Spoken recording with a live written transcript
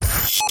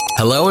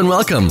Hello and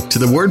welcome to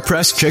the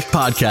WordPress Chick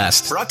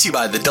Podcast, brought to you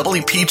by the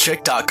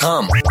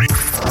WPChick.com.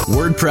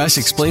 WordPress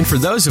explained for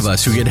those of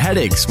us who get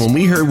headaches when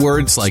we hear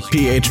words like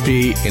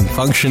PHP and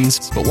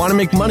functions, but want to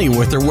make money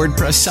with their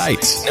WordPress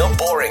sites. No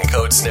boring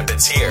code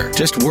snippets here,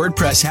 just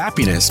WordPress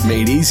happiness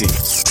made easy.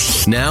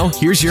 Now,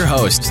 here's your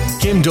host,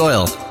 Kim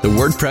Doyle, the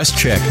WordPress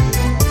Chick.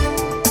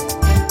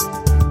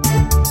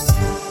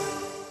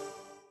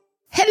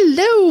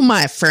 Hello,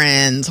 my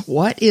friends.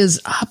 What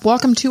is up?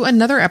 Welcome to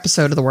another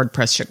episode of the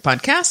WordPress Chick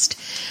Podcast.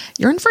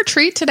 You're in for a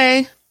treat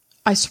today.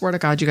 I swear to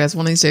God, you guys,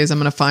 one of these days I'm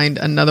going to find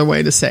another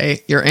way to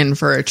say you're in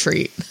for a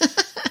treat.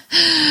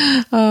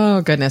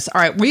 Oh, goodness.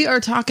 All right. We are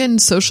talking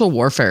social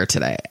warfare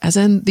today, as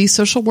in the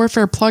social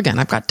warfare plugin.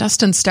 I've got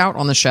Dustin Stout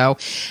on the show.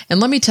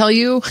 And let me tell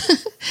you,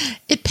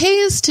 it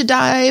pays to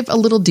dive a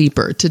little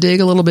deeper, to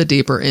dig a little bit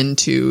deeper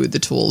into the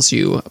tools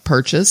you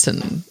purchase.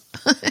 And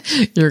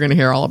you're going to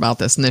hear all about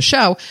this in this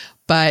show.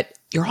 But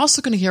you're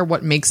also going to hear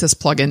what makes this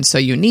plugin so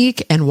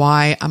unique and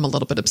why I'm a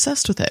little bit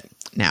obsessed with it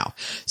now.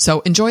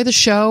 So enjoy the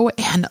show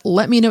and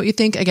let me know what you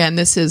think. Again,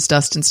 this is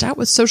Dustin Stout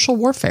with Social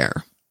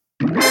Warfare.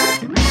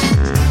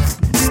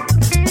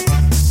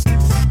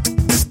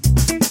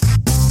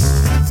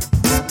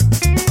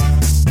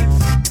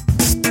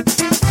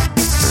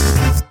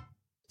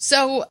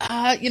 So,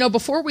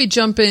 before we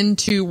jump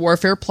into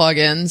warfare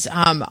plugins,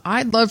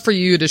 I'd love for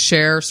you to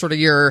share sort of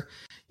your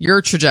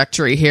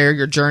trajectory here,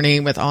 your journey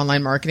with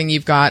online marketing.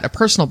 You've got a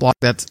personal blog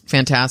that's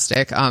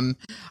fantastic.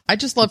 I'd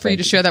just love for you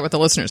to share that with the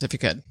listeners if you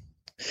could.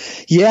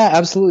 Yeah,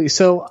 absolutely.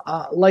 So,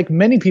 like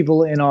many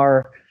people in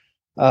our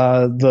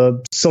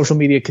the social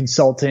media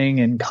consulting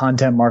and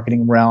content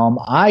marketing realm,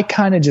 I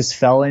kind of just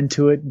fell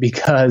into it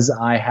because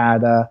I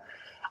had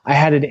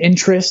an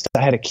interest,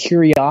 I had a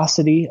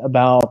curiosity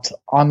about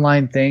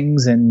online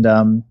things, and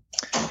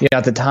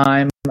at the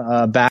time,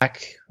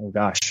 back,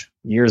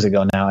 years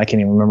ago now, I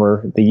can't even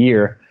remember the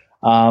year.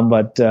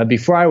 But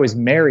before I was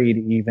married,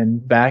 even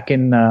back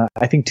in,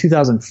 I think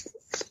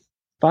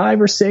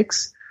 2005 or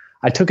 6,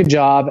 I took a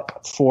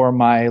job for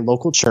my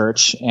local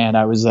church, and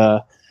I was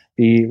the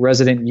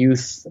resident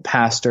youth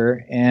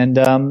pastor.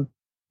 And,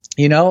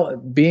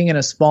 being in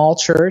a small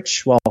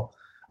church,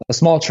 a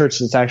small church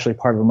that's actually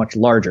part of a much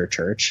larger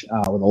church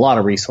with a lot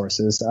of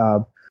resources.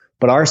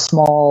 But our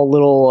small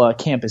little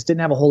campus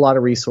didn't have a whole lot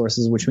of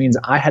resources, which means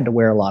I had to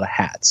wear a lot of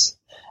hats.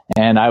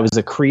 And I was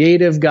a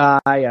creative guy.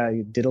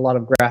 I did a lot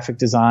of graphic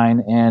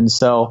design. And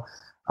so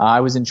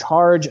I was in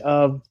charge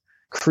of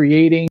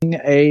creating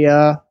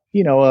an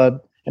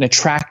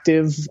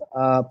attractive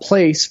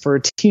place for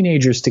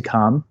teenagers to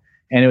come.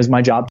 And it was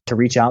my job to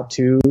reach out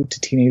to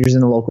teenagers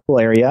in the local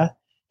area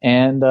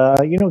and,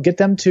 get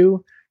them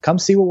to come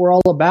see what we're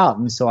all about.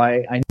 And so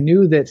I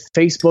knew that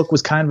Facebook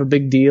was kind of a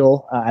big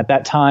deal at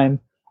that time,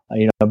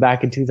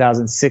 back in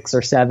 2006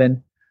 or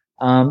 7.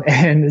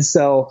 And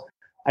so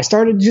I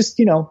started just,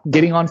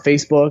 getting on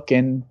Facebook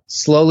and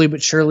slowly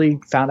but surely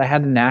found I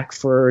had a knack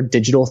for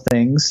digital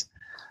things.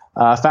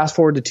 Fast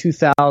forward to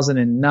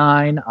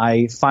 2009,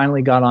 I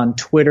finally got on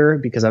Twitter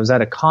because I was at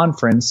a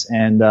conference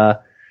and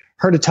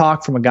heard a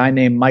talk from a guy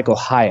named Michael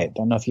Hyatt.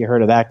 Don't know if you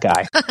heard of that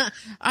guy.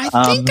 I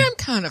think I'm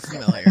kind of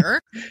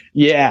familiar.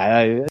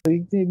 Yeah,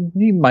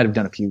 he might have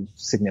done a few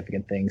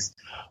significant things.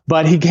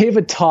 But he gave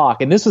a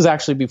talk, and this was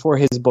actually before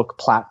his book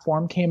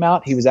Platform came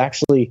out. He was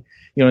actually,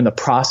 in the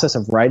process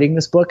of writing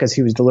this book as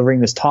he was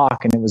delivering this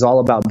talk, and it was all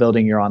about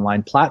building your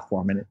online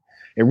platform. And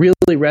it really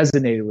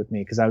resonated with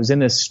me because I was in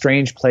this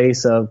strange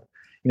place of,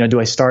 do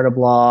I start a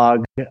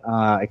blog?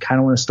 I kind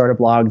of want to start a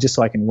blog just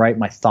so I can write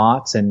my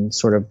thoughts and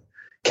sort of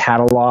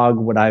catalog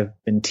what I've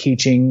been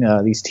teaching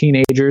these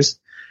teenagers.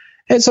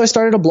 And so I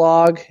started a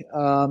blog,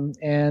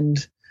 and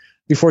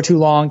before too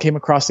long came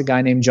across a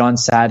guy named John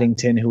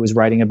Saddington who was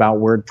writing about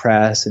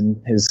WordPress,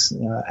 and his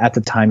at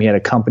the time he had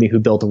a company who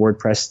built a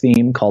WordPress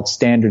theme called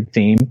Standard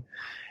Theme.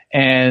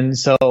 And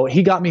so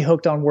he got me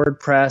hooked on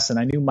WordPress, and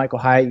I knew Michael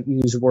Hyatt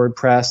used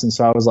WordPress, and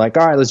so I was like,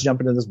 all right, let's jump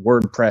into this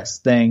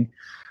WordPress thing.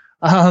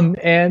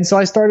 And so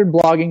I started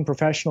blogging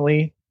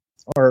professionally,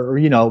 or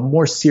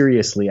more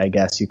seriously, I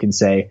guess you can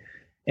say.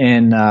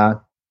 In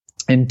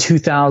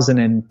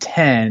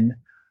 2010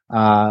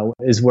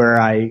 is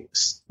where I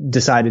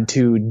decided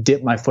to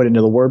dip my foot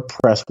into the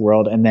WordPress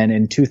world, and then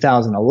in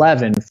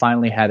 2011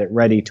 finally had it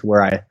ready to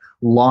where I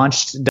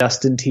launched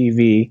Dustin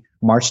TV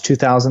March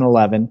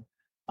 2011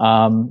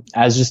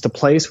 as just a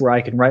place where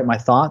I can write my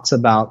thoughts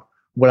about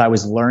what I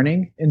was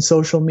learning in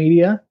social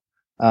media,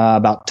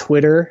 about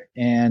Twitter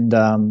and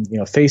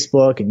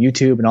Facebook and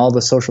YouTube and all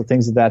the social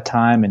things at that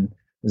time. And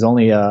it was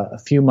only a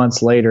few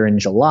months later in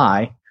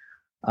July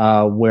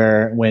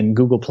when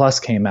Google Plus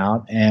came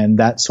out, and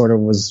that sort of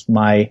was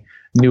my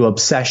new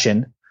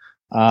obsession.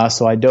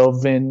 So I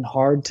dove in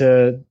hard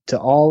to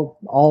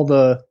all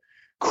the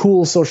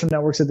cool social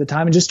networks at the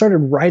time and just started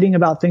writing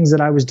about things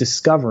that I was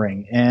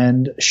discovering.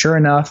 And sure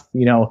enough,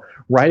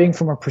 writing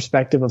from a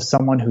perspective of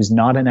someone who's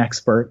not an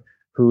expert,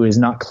 who is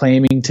not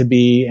claiming to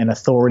be an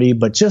authority,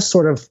 but just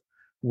sort of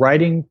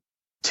writing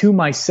to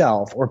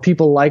myself or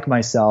people like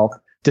myself,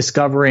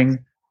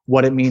 discovering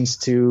what it means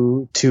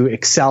to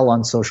excel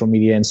on social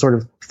media and sort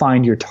of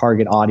find your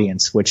target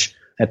audience, which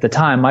at the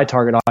time my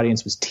target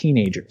audience was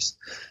teenagers.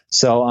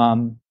 So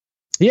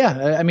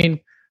I mean,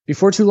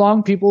 before too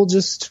long, people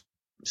just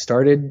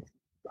started,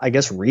 I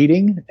guess,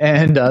 reading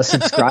and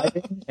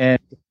subscribing and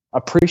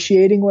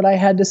appreciating what I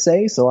had to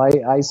say. So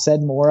I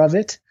said more of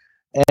it.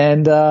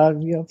 And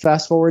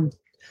fast forward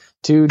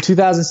to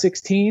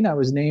 2016, I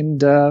was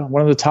named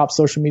one of the top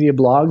social media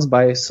blogs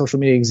by Social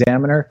Media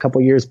Examiner a couple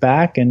years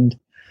back, and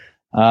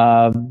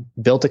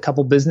built a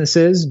couple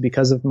businesses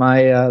because of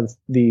my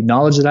the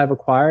knowledge that I've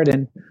acquired.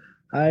 And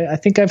I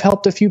think I've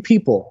helped a few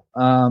people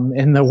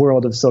in the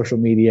world of social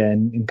media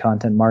and in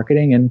content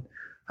marketing. And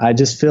I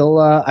just feel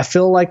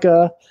like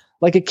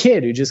a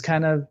kid who just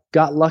kind of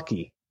got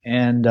lucky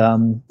and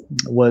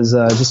was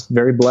just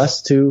very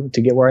blessed to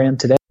get where I am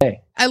today.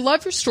 I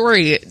love your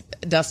story,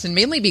 Dustin,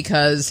 mainly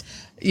because,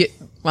 it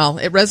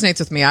resonates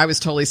with me. I was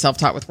totally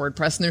self-taught with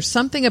WordPress, and there's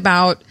something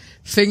about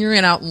figuring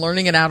it out and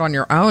learning it out on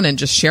your own and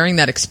just sharing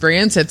that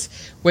experience.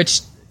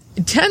 Which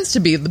tends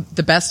to be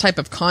the best type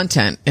of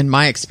content in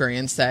my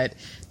experience that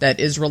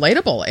is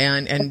relatable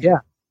and yeah.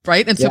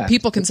 Right. And so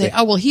people can say,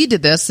 oh, well, he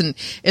did this. And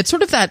it's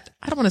sort of that,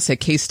 I don't want to say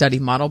case study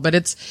model,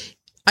 but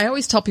I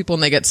always tell people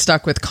when they get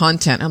stuck with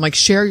content, I'm like,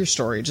 share your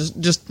story. Just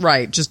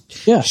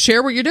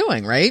share what you're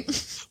doing. Right.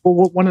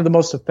 Well, one of the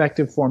most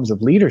effective forms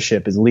of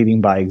leadership is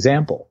leading by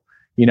example.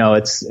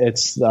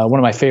 It's one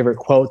of my favorite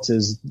quotes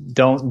is,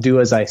 don't do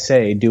as I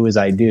say, do as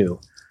I do.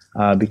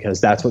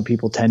 Because that's what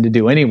people tend to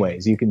do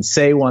anyways. You can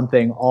say one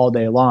thing all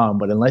day long,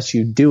 but unless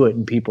you do it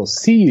and people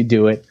see you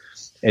do it,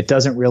 it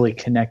doesn't really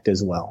connect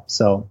as well.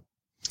 So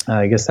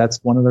I guess that's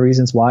one of the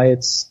reasons why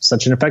it's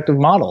such an effective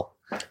model.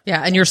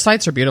 Yeah, and your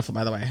sites are beautiful,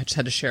 by the way. I just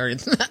had to share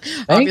it.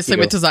 Obviously,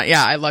 with design.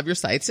 Yeah, I love your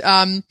sites.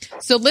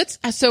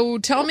 So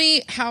tell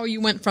me how you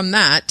went from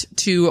that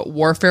to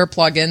Warfare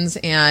plugins,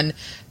 and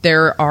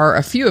there are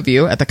a few of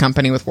you at the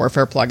company with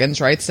Warfare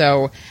plugins, right?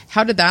 So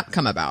how did that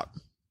come about?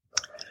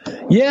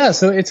 Yeah,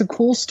 so it's a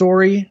cool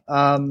story.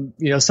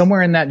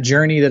 Somewhere in that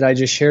journey that I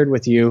just shared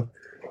with you,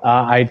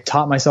 I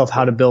taught myself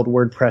how to build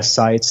WordPress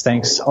sites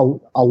thanks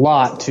a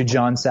lot to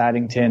John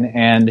Saddington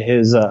and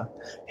his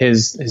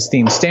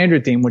theme,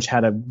 Standard Theme, which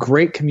had a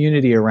great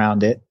community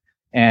around it.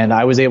 And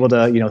I was able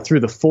to, through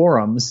the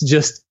forums,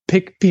 just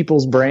pick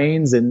people's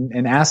brains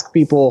and ask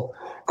people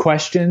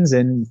questions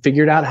and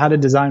figured out how to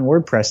design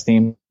WordPress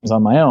themes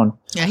on my own.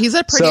 Yeah, he's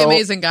a pretty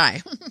amazing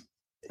guy.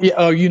 Yeah.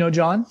 Oh, you know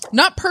John?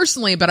 Not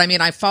personally, but I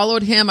mean, I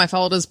followed him. I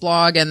followed his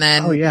blog, and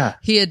then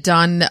he had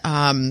done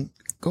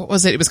what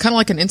was it? It was kind of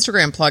like an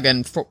Instagram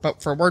plugin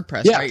for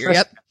WordPress, right?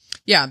 Yep.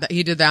 Yeah,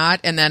 he did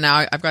that, and then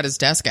now I've got his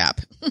Desk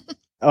app.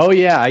 Oh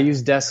yeah, I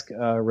use Desk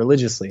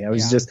religiously. I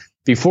was just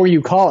before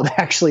you called.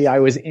 Actually, I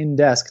was in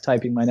Desk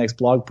typing my next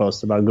blog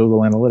post about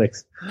Google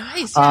Analytics.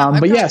 Nice.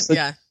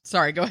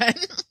 Sorry, go ahead.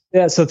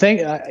 Yeah, so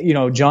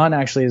John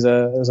actually is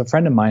a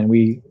friend of mine.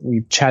 We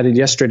chatted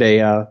yesterday.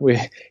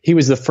 He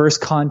was the first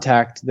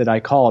contact that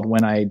I called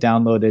when I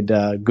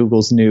downloaded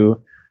Google's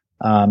new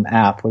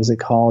app. What is it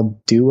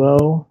called?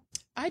 Duo?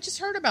 I just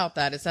heard about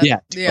that. Is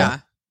that? Yeah.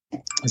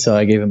 So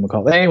I gave him a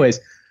call. But anyways,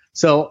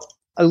 so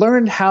I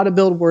learned how to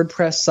build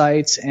WordPress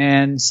sites,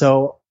 and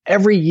so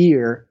every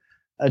year,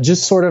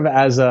 just sort of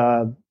as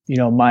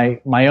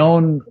my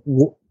own.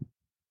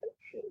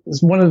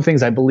 One of the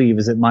things I believe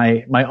is that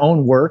my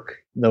own work,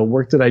 the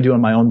work that I do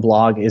on my own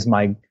blog, is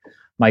my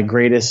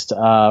greatest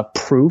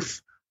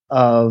proof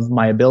of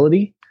my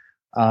ability.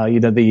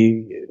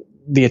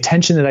 The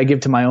attention that I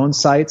give to my own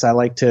sites, I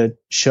like to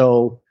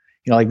show,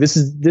 this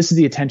is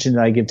the attention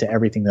that I give to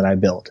everything that I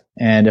build.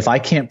 And if I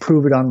can't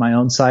prove it on my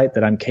own site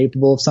that I'm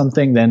capable of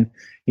something, then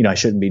I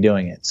shouldn't be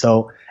doing it.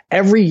 So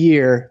every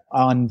year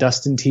on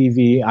Dustin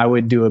TV, I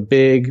would do a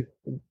big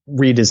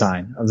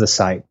redesign of the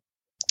site.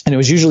 And it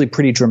was usually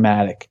pretty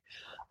dramatic.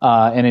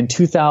 And in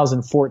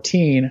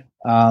 2014,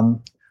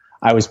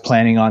 I was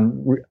planning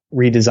on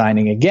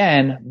redesigning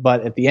again.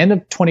 But at the end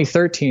of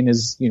 2013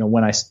 is,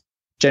 when I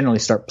generally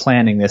start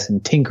planning this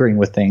and tinkering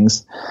with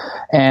things.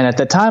 And at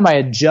the time, I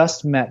had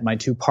just met my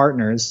two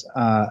partners,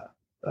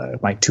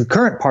 my two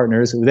current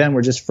partners, who then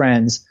were just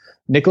friends,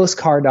 Nicholas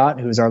Cardot,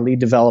 who is our lead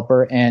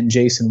developer, and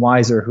Jason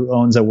Weiser, who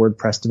owns a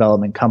WordPress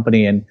development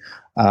company and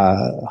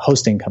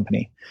hosting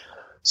company.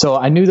 So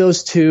I knew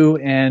those two,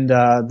 and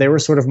they were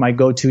sort of my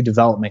go-to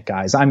development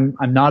guys. I'm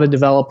not a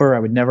developer. I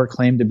would never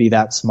claim to be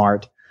that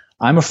smart.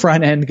 I'm a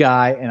front-end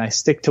guy, and I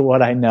stick to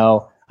what I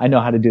know. I know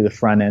how to do the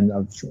front end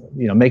of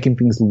making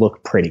things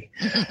look pretty.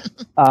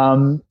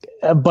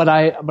 But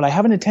I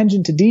have an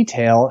attention to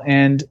detail,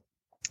 and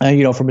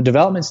from a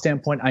development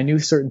standpoint, I knew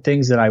certain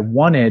things that I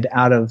wanted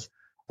out of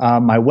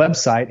my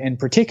website, and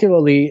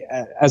particularly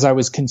as I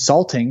was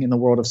consulting in the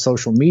world of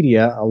social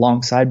media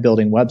alongside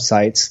building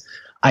websites.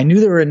 I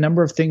knew there were a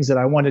number of things that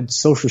I wanted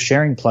social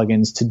sharing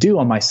plugins to do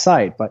on my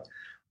site, but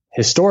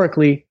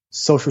historically,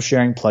 social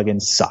sharing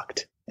plugins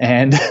sucked.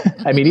 And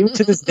I mean, even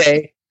to this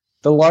day,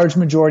 the large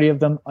majority of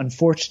them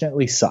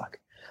unfortunately suck.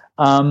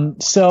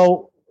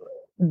 So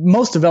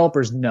most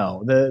developers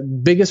know the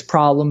biggest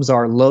problems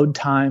are load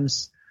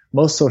times,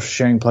 most social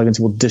sharing plugins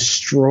will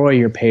destroy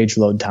your page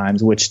load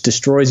times, which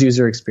destroys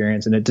user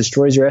experience and it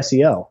destroys your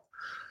SEO.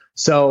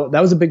 So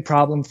that was a big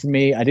problem for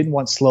me. I didn't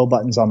want slow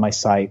buttons on my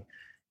site.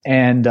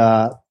 And,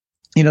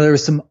 there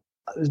was some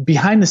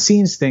behind the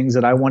scenes things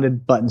that I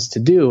wanted buttons to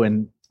do.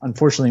 And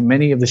unfortunately,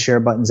 many of the share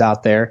buttons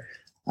out there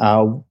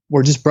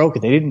were just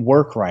broken. They didn't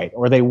work right,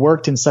 or they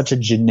worked in such a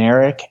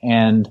generic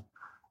and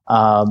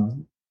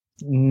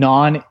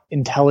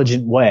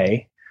non-intelligent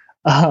way.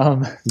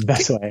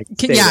 Best way.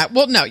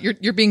 Well, no,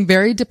 you're being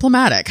very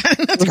diplomatic.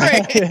 That's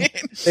great.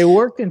 They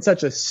worked in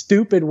such a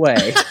stupid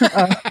way.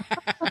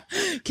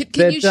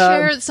 Can you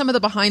share some of the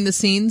behind the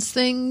scenes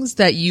things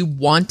that you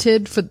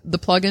wanted for the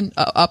plugin,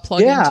 a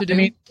plugin to do?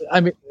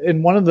 I mean,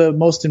 and one of the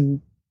most,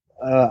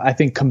 I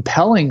think,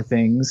 compelling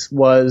things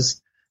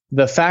was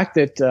the fact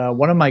that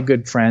one of my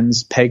good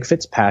friends, Peg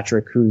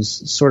Fitzpatrick,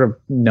 who's sort of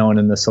known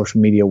in the social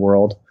media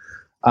world,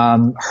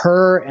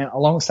 her and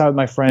alongside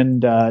my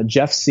friend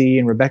Jeff C.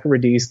 and Rebecca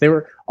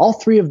Radice, all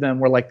three of them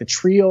were like the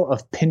trio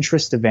of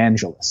Pinterest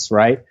evangelists,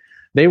 right?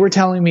 They were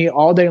telling me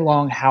all day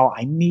long how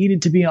I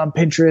needed to be on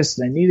Pinterest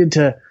and I needed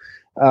to,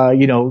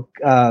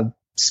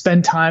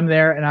 spend time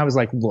there. And I was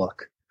like,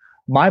 look,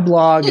 my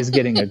blog is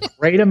getting a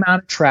great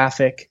amount of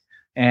traffic,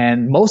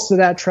 and most of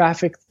that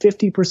traffic,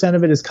 50%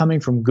 of it is coming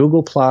from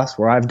Google Plus,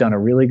 where I've done a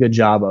really good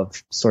job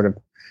of sort of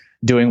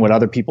doing what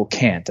other people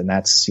can't. And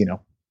that's,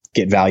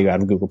 get value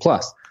out of Google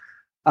Plus.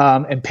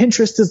 And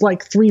Pinterest is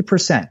like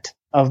 3%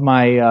 of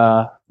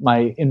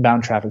my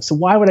inbound traffic. So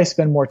why would I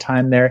spend more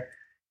time there?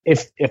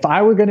 If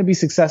I were going to be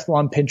successful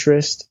on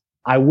Pinterest,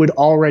 I would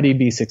already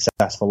be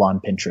successful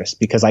on Pinterest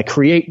because I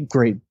create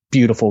great,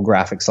 beautiful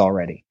graphics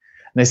already.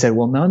 And they said,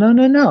 well,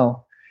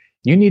 no.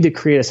 You need to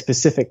create a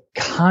specific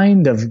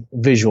kind of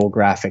visual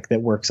graphic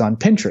that works on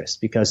Pinterest,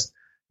 because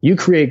you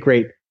create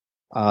great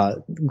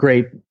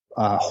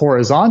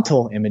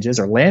horizontal images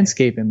or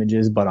landscape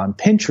images, but on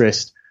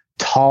Pinterest,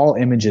 tall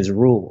images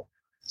rule.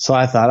 So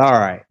I thought, all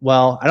right,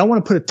 well, I don't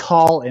want to put a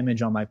tall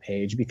image on my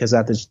page because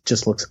that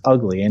just looks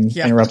ugly and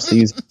interrupts the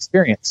user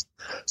experience.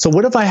 So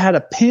what if I had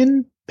a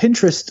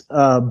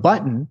Pinterest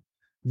button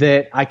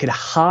that I could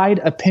hide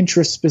a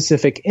Pinterest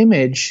specific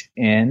image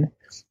in,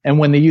 and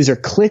when the user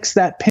clicks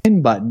that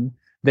pin button,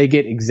 they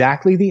get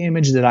exactly the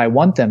image that I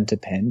want them to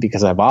pin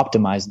because I've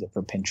optimized it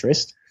for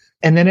Pinterest.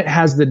 And then it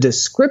has the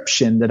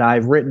description that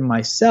I've written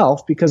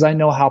myself because I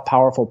know how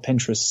powerful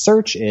Pinterest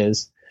search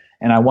is,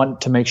 and I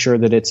want to make sure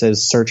that it's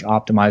as search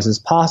optimized as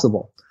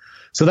possible.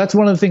 So that's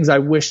one of the things I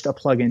wished a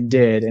plugin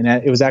did, and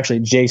it was actually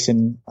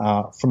Jason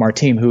from our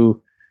team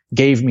who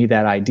gave me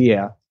that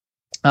idea.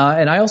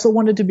 And I also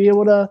wanted to be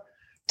able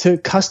to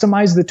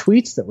customize the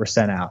tweets that were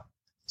sent out.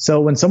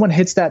 So when someone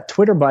hits that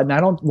Twitter button, I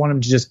don't want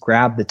them to just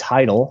grab the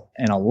title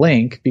and a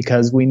link,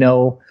 because we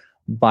know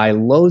by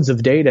loads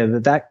of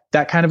data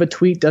that kind of a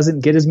tweet doesn't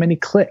get as many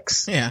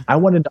clicks. Yeah. I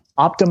wanted to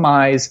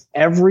optimize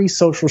every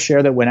social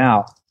share that went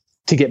out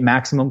to get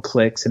maximum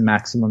clicks and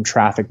maximum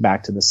traffic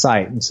back to the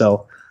site. And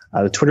so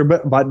the Twitter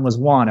button was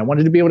one. I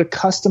wanted to be able to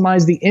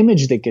customize the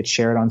image that gets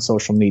shared on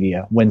social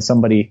media when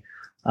somebody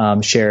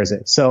shares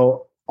it.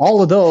 So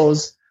all of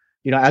those,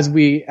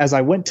 as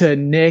I went to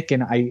Nick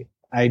and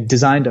I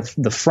designed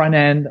the front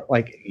end,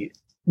 like,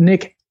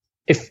 Nick,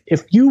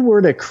 if you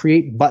were to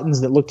create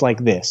buttons that looked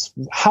like this,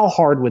 how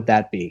hard would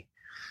that be?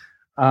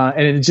 And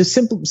it just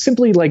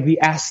simply like the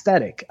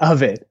aesthetic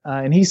of it.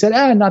 And he said,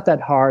 not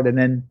that hard. And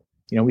then,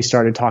 we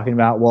started talking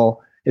about,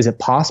 well, is it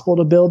possible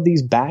to build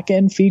these back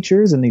end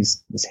features and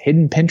this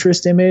hidden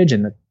Pinterest image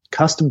and the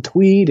custom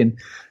tweet? And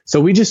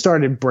so we just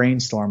started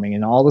brainstorming,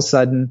 and all of a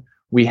sudden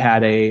we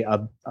had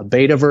a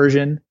beta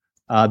version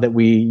that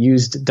we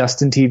used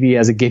Dustin TV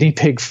as a guinea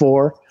pig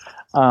for.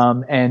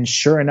 And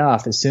sure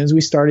enough, as soon as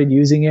we started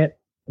using it,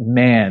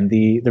 man,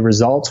 the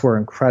results were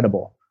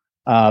incredible.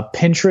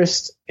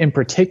 Pinterest in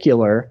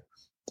particular,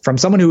 from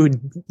someone who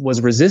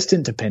was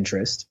resistant to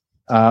Pinterest,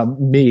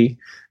 me,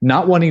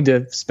 not wanting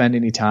to spend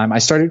any time, I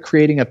started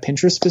creating a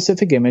Pinterest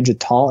specific image, a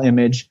tall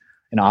image,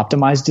 an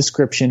optimized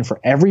description for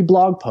every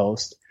blog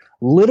post.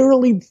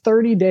 Literally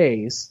 30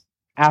 days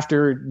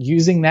after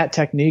using that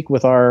technique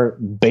with our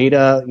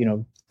beta,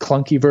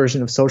 clunky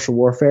version of social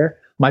warfare,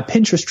 my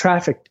Pinterest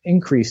traffic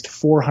increased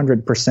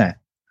 400%.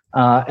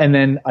 And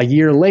then a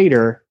year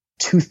later,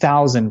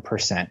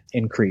 2,000%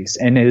 increase.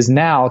 And it is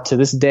now, to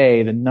this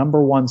day, the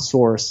number one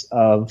source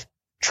of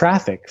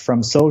traffic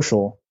from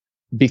social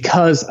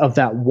because of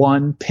that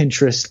one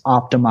Pinterest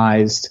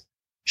optimized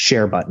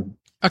share button.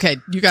 Okay,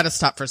 you got to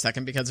stop for a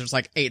second because there's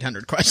like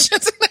 800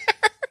 questions in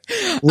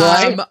there.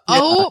 Right?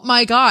 Oh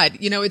my God.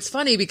 It's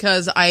funny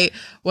because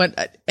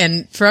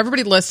and for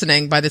everybody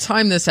listening, by the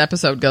time this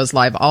episode goes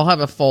live, I'll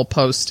have a full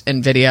post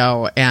and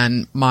video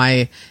and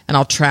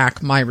I'll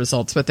track my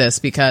results with this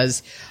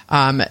because,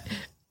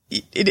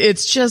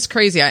 it's just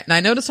crazy. And I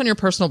noticed on your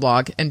personal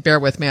blog, and bear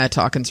with me, I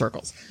talk in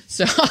circles.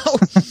 So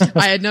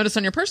I had noticed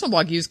on your personal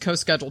blog, you use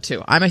CoSchedule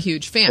too. I'm a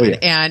huge fan. Oh,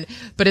 yeah.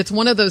 But it's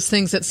one of those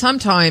things that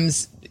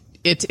sometimes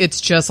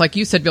it's just like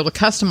you said, be able to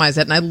customize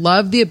it. And I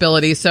love the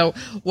ability. So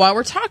while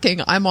we're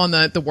talking, I'm on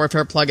the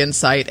Warfare plugin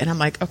site and I'm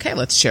like, okay,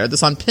 let's share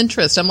this on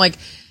Pinterest. I'm like,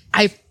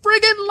 I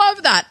friggin'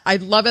 love that. I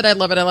love it.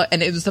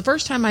 And it was the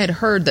first time I had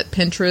heard that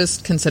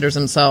Pinterest considers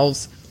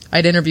themselves.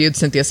 I'd interviewed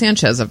Cynthia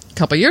Sanchez a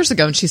couple years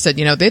ago and she said,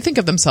 they think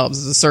of themselves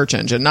as a search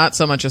engine, not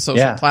so much a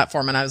social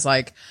platform. And I was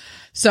like,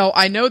 so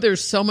I know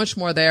there's so much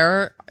more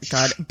there,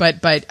 God,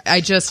 but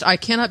I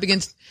cannot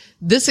begin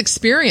this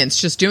experience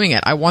just doing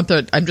it. I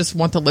just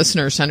want the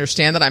listeners to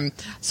understand that I'm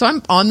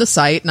on the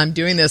site and I'm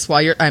doing this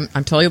while I'm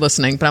totally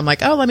listening, but I'm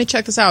like, oh, let me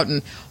check this out.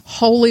 And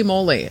holy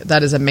moly,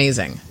 that is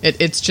amazing.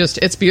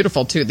 It's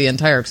beautiful too. The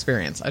entire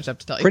experience. I just have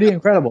to tell you. Pretty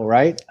incredible,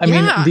 right? I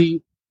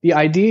mean, the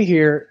idea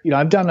here,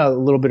 I've done a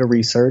little bit of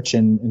research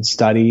and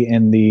study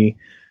in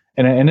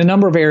a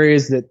number of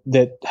areas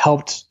that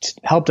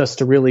helped us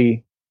to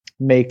really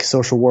make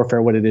social warfare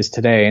what it is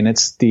today. And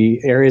it's the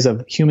areas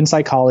of human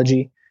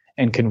psychology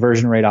and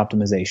conversion rate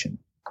optimization.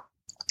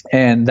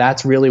 And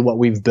that's really what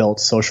we've built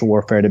social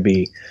warfare to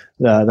be.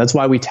 That's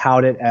why we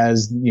tout it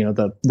as,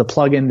 the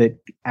plugin that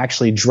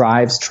actually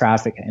drives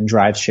traffic and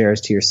drives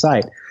shares to your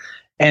site.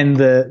 And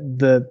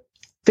the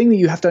thing that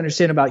you have to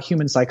understand about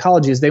human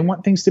psychology is they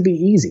want things to be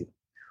easy.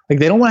 Like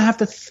they don't want to have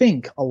to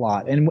think a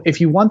lot. And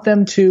if you want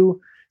them to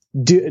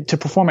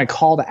perform a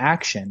call to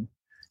action,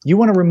 you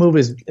want to remove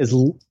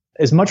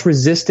as much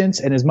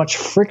resistance and as much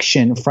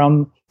friction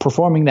from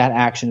performing that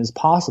action as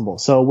possible.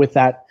 So with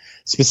that,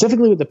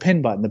 specifically with the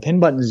pin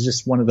button is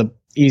just one of the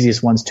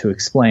easiest ones to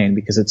explain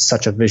because it's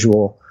such a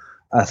visual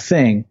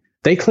thing.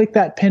 They click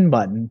that pin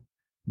button,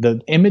 the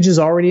image is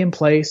already in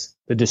place,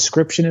 the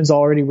description is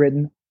already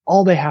written.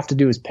 All they have to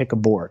do is pick a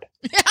board.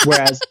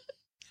 Whereas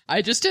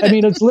I just did.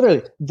 It's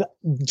literally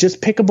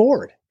just pick a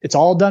board. It's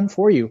all done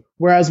for you.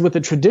 Whereas with a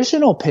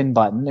traditional pin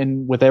button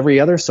and with every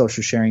other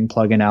social sharing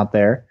plugin out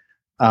there,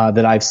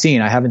 that I've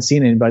seen. I haven't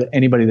seen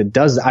anybody that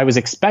does. I was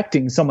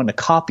expecting someone to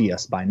copy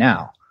us by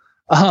now.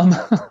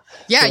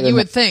 Yeah, you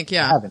would think.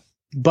 Yeah. Haven't.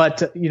 But,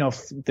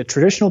 the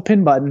traditional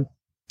pin button,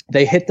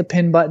 they hit the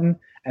pin button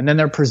and then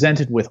they're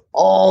presented with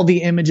all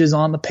the images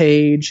on the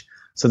page.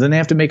 So then they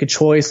have to make a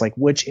choice, like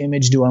which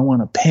image do I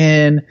want to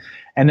pin?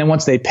 And then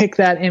once they pick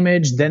that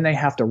image, then they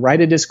have to write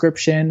a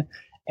description.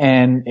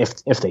 And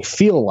if they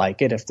feel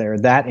like it, if they're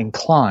that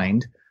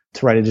inclined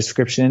to write a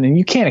description, and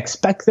you can't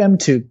expect them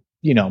to,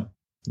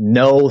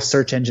 know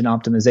search engine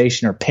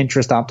optimization or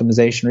Pinterest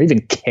optimization or even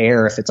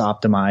care if it's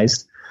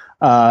optimized.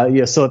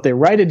 So if they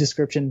write a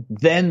description,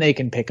 then they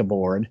can pick a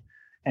board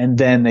and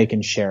then they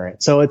can share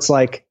it. So it's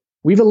like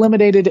we've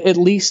eliminated at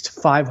least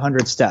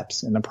 500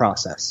 steps in the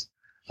process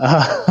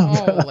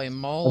Holy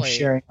moly. of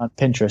sharing on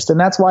Pinterest. And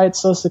that's why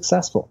it's so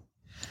successful.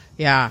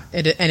 Yeah.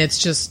 And it's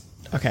just,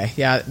 okay.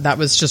 Yeah. That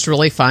was just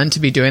really fun to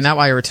be doing that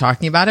while you were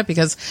talking about it,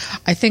 because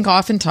I think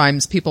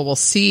oftentimes people will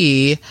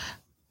see,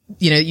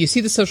 you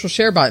see the social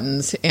share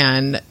buttons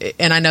and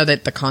I know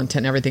that the content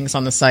and everything's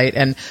on the site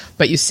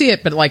but you see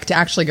it, but like to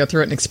actually go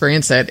through it and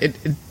experience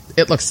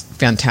it looks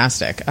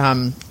fantastic.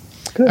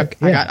 Good.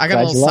 I got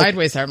a little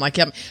sideways there. I'm like,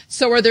 yeah.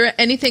 So are there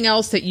anything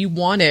else that you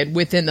wanted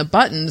within the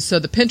buttons? So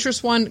the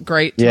Pinterest one,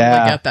 great.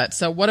 Totally get that.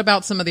 So what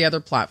about some of the other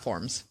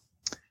platforms?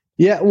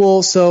 Yeah.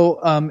 Well, so,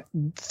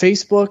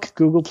 Facebook,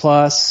 Google+,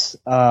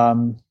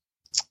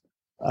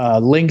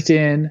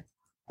 LinkedIn,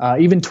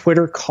 even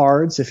Twitter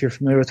cards, if you're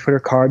familiar with Twitter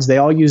cards, they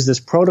all use this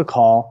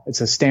protocol. It's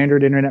a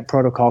standard internet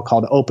protocol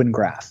called Open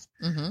Graph.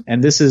 Mm-hmm.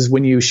 And this is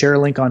when you share a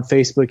link on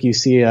Facebook, you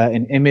see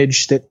an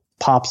image that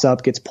pops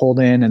up, gets pulled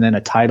in, and then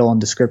a title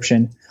and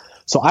description.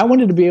 So I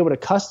wanted to be able to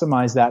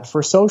customize that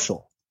for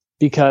social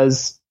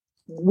because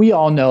we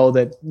all know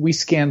that we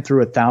scan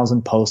through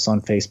 1,000 posts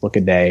on Facebook a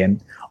day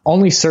and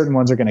only certain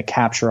ones are going to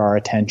capture our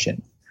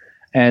attention.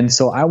 And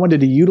so I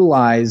wanted to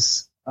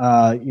utilize,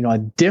 a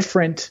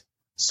different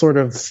sort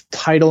of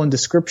title and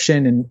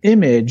description and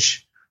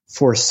image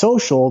for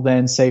social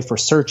than say for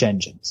search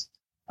engines.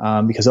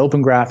 Because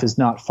Open Graph is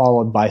not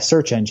followed by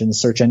search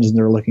engines. Search engines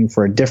are looking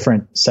for a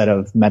different set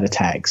of meta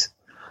tags.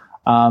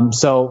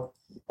 So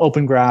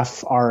Open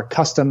Graph, our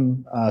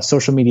custom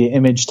social media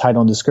image,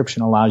 title, and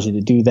description allows you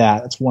to do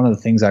that. That's one of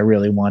the things I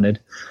really wanted.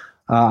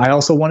 I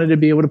also wanted to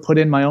be able to put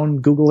in my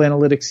own Google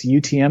Analytics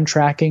UTM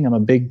tracking. I'm a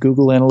big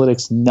Google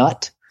Analytics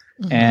nut.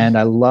 Mm-hmm. And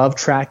I love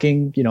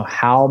tracking,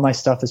 how my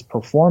stuff is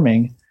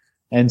performing.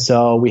 And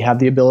so we have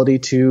the ability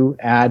to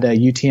add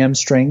UTM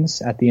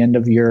strings at the end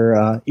of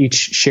your each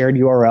shared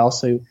URL.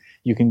 So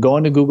you can go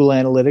into Google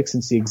Analytics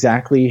and see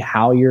exactly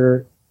how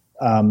your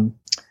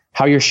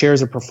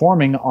shares are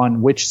performing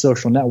on which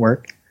social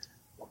network.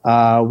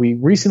 We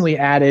recently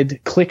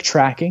added click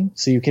tracking,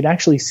 so you can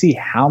actually see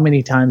how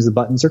many times the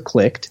buttons are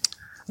clicked.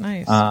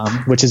 Nice.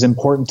 Which is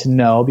important to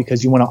know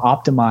because you want to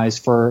optimize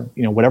for,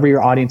 whatever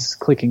your audience is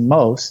clicking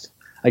most.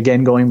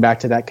 Again, going back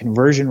to that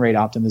conversion rate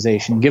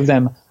optimization, give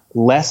them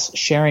less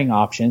sharing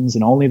options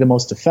and only the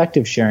most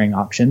effective sharing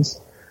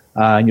options,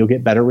 and you'll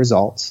get better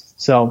results.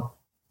 So,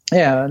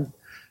 yeah,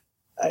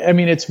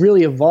 it's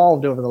really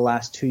evolved over the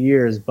last 2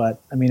 years, but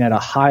at a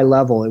high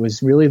level, it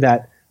was really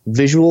that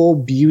visual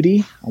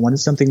beauty. I wanted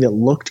something that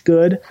looked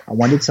good. I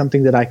wanted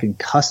something that I could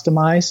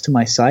customize to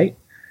my site.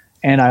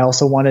 And I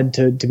also wanted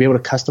to be able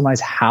to customize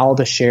how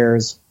the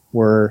shares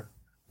were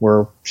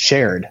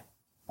shared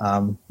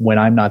when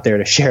I'm not there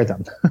to share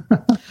them.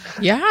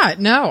 Yeah,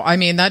 no, I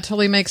mean, that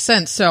totally makes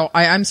sense. So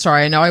I'm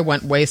sorry, I know I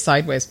went way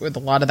sideways with a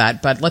lot of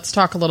that, but let's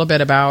talk a little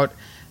bit about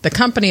the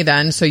company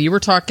then. So you were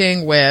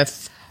talking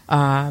with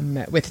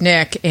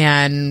Nick,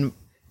 and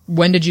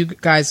when did you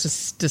guys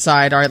just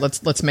decide, all right,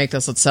 let's make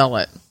this, let's sell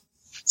it?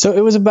 So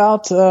it was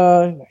about,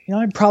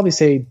 I'd probably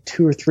say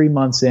 2 or 3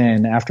 months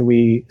in after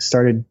we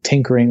started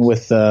tinkering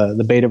with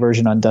the beta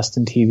version on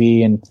Dustin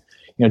TV. And,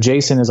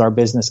 Jason is our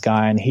business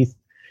guy, and he,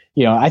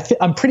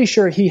 I'm pretty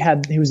sure he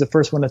was the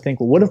first one to think,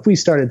 well, what if we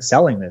started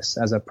selling this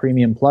as a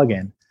premium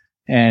plugin?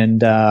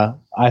 And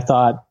I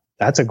thought,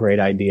 that's a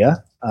great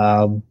idea.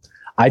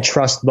 I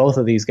trust both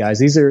of these guys.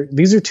 These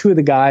are two of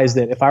the guys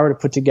that if I were to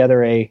put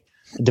together a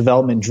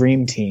development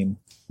dream team,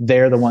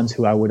 they're the ones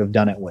who I would have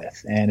done it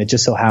with. And it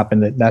just so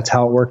happened that that's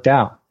how it worked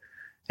out.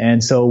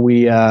 And so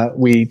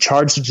we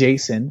charged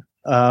Jason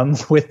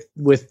with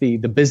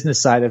the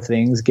business side of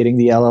things, getting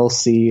the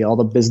LLC, all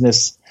the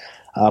business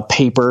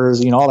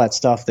papers, all that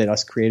stuff that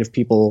us creative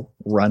people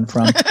run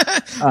from.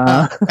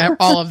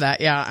 All of that.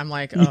 Yeah. I'm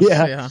like, oh,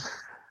 yeah.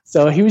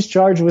 So he was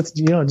charged with,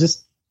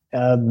 just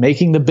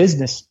making the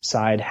business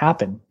side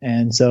happen.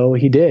 And so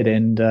he did.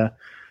 And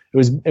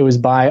it was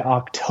by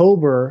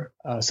October.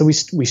 So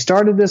we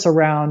started this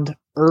around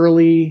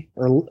early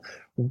or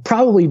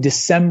probably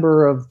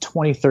December of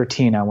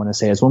 2013, I want to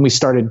say, is when we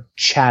started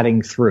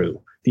chatting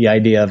through the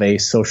idea of a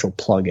social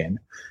plugin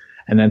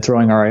and then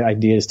throwing our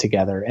ideas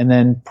together. And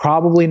then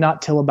probably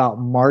not till about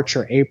March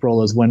or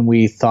April is when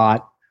we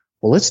thought,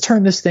 well, let's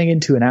turn this thing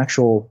into an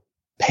actual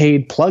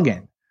paid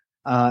plugin.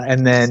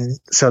 And then,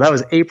 so that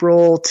was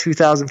April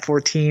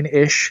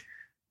 2014-ish.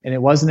 And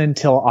it wasn't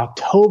until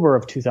October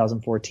of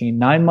 2014,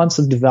 9 months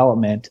of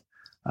development,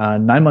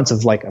 9 months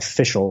of like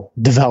official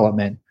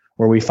development,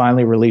 where we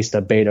finally released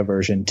a beta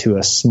version to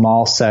a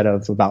small set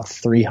of about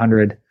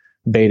 300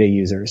 beta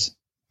users.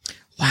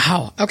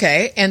 Wow.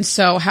 Okay. And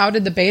so how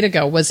did the beta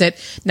go? Was it,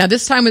 now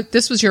this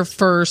was your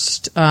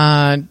first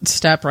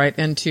step right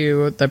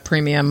into the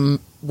premium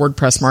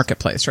WordPress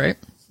marketplace, right?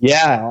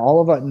 Yeah,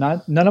 all of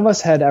us, none of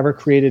us had ever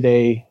created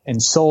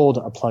and sold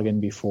a plugin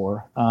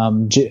before.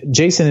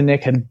 Jason and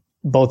Nick had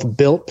both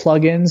built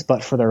plugins,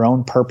 but for their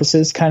own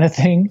purposes kind of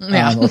thing.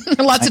 Yeah.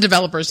 Lots of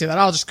developers do that.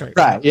 I'll just create.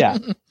 Right. Yeah.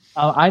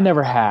 I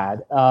never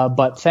had,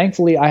 but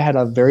thankfully I had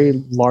a very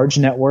large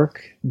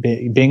network.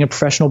 Being a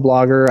professional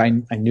blogger,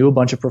 I knew a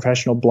bunch of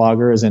professional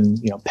bloggers,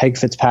 and Peg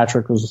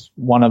Fitzpatrick was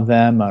one of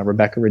them,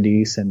 Rebecca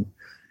Radice, and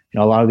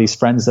a lot of these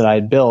friends that I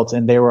had built,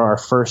 and they were our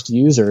first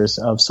users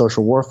of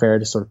social warfare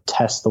to sort of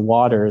test the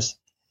waters.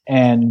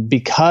 And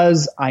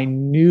because I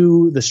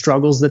knew the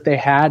struggles that they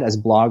had as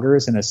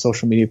bloggers and as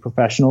social media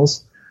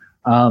professionals,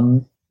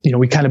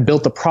 we kind of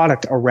built the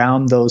product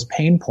around those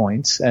pain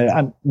points.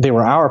 They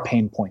were our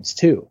pain points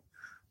too.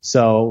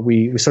 So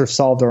we sort of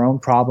solved our own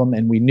problem,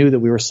 and we knew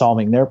that we were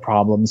solving their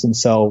problems. And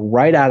so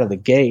right out of the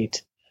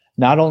gate,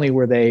 not only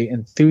were they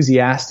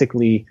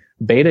enthusiastically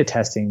beta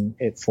testing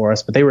it for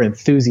us, but they were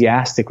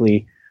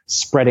enthusiastically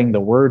spreading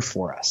the word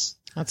for us.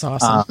 That's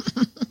awesome.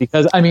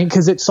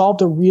 Because it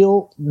solved a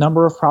real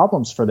number of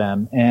problems for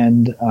them.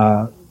 And,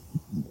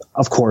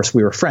 of course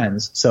we were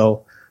friends,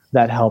 so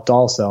that helped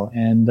also.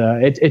 And,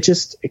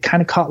 it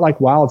kind of caught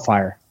like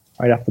wildfire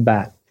right off the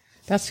bat.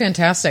 That's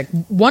fantastic.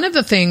 One of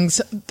the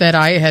things that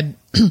I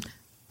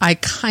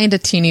kind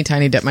of teeny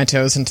tiny dipped my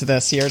toes into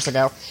this years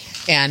ago,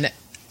 and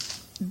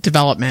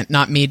development,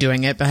 not me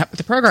doing it, but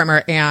the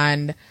programmer.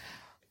 And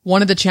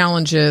one of the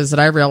challenges that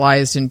I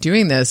realized in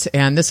doing this,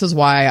 and this is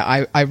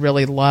why I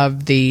really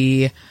love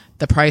the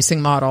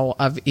pricing model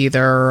of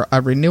either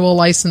a renewal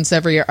license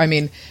every year. I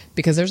mean,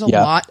 because there's a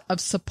lot of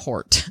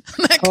support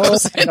that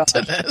goes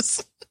into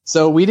this.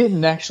 So we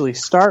didn't actually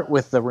start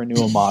with the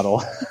renewal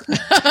model.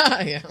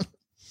 Yeah.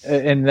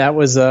 And that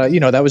was,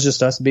 that was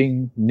just us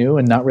being new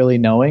and not really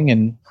knowing.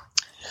 And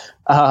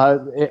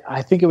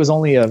I think it was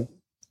only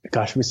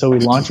we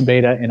launched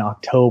beta in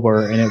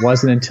October, and it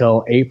wasn't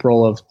until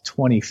April of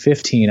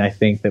 2015, I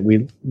think, that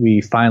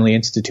we finally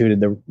instituted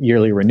the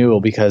yearly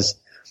renewal, because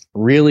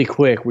really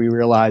quick we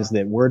realized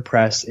that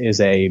WordPress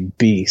is a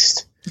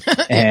beast.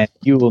 And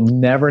you will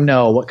never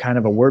know what kind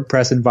of a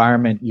WordPress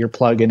environment your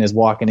plugin is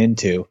walking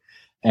into.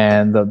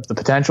 And the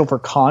potential for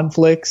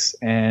conflicts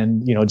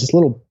and, just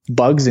little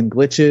bugs and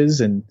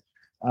glitches, and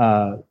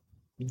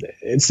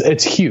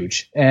it's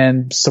huge.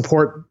 And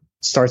support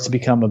starts to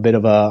become a bit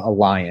of a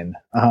lion.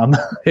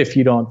 If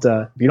you don't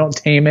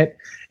tame it,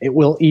 it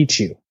will eat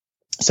you.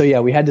 So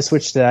yeah, we had to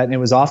switch to that, and it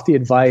was off the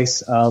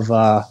advice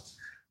of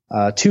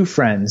two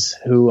friends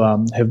who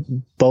have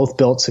both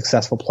built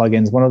successful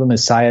plugins. One of them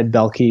is Syed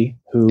Belki,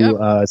 who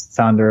is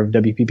founder of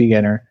WP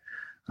Beginner.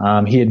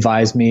 He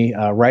advised me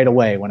right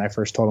away when I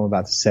first told him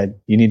about this, said,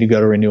 you need to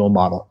go to renewal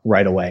model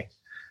right away.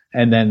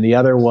 And then the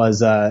other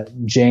was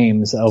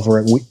James over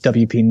at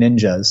WP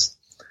Ninjas.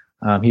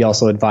 He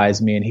also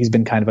advised me, and he's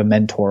been kind of a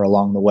mentor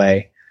along the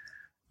way.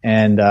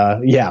 And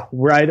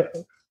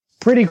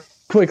pretty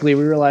quickly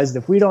we realized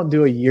if we don't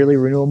do a yearly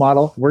renewal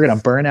model, we're going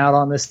to burn out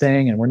on this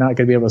thing and we're not going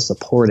to be able to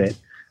support it.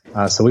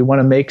 So we want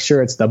to make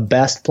sure it's the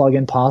best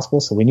plugin possible.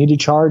 So we need to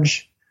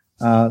charge,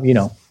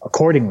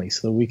 accordingly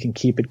so that we can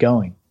keep it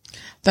going.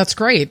 That's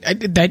great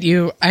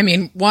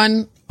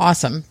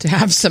awesome to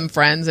have some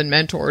friends and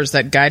mentors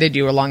that guided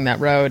you along that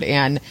road.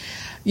 And,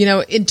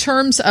 in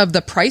terms of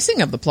the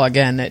pricing of the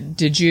plugin,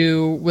 did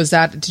you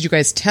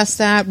guys test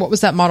that? What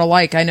was that model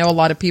like? I know a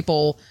lot of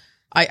people,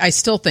 I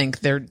still think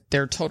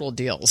they're total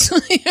deals,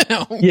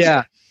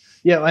 Yeah.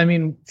 Yeah. I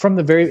mean, from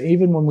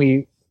even when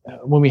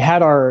we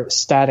had our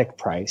static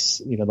price,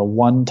 the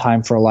one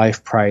time for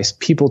life price,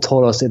 people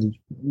told us it's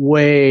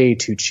way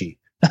too cheap.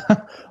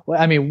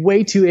 I mean,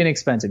 way too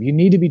inexpensive. You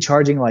need to be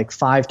charging like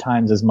 5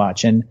 times as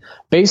much. And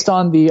based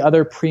on the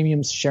other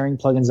premium sharing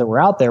plugins that were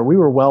out there, we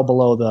were well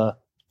below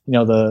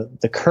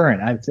the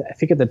current. I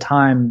think at the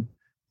time,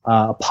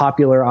 a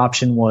popular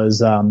option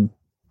was about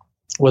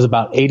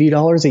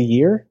 $80 a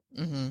year.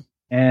 Mm-hmm.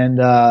 And,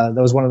 that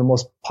was one of the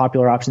most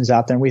popular options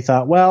out there. And we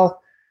thought,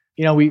 well,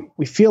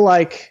 we feel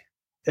like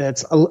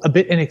it's a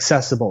bit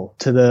inaccessible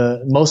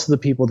to most of the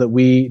people that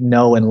we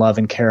know and love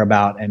and care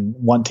about and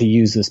want to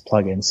use this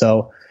plugin.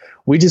 So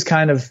we just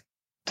kind of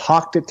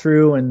talked it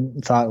through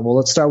and thought, well,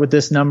 let's start with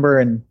this number.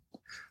 And,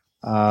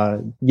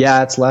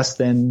 it's less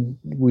than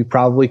we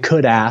probably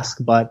could ask,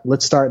 but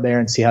let's start there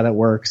and see how that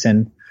works.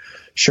 And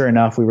sure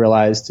enough, we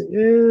realized,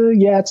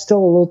 it's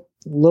still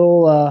a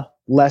little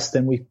less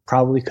than we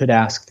probably could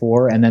ask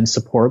for. And then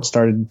support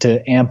started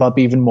to amp up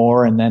even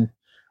more. And then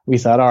we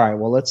thought, all right,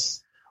 well,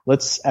 let's,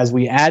 as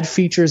we add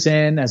features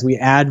in, as we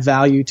add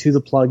value to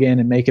the plugin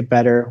and make it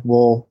better,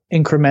 we'll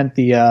increment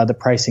the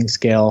pricing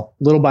scale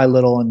little by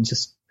little and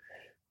just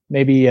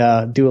maybe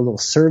do a little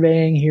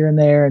surveying here and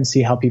there and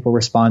see how people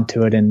respond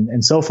to it.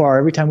 And so far,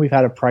 every time we've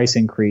had a price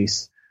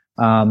increase,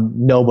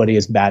 nobody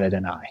has batted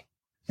an eye.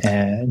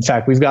 And in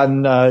fact, we've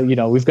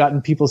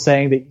gotten people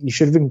saying that you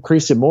should have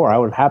increased it more. I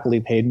would have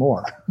happily paid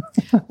more.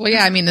 Well,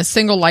 yeah, I mean, the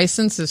single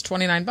license is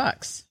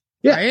 $29.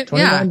 Yeah, right?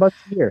 $29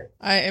 a year.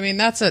 I mean,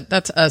 that's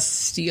a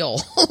steal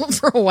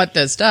for what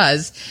this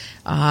does.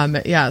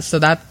 So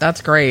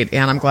that's great.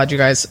 And I'm glad you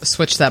guys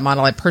switched that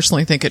model. I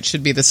personally think it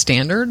should be the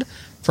standard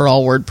for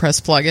all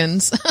WordPress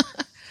plugins.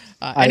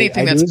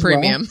 Anything that's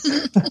premium.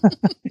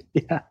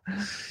 Well.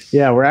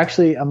 Yeah.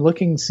 I'm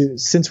looking to,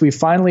 since we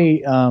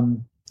finally,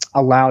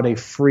 allowed a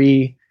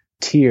free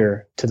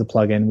tier to the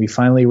plugin, we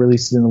finally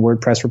released it in the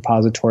WordPress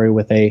repository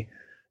with a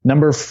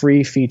number of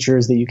free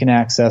features that you can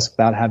access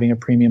without having a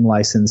premium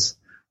license.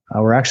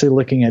 We're actually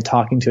looking at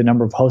talking to a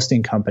number of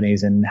hosting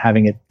companies and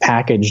having it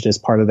packaged as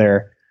part of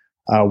their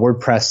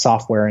WordPress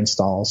software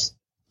installs.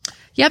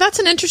 Yeah, that's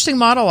an interesting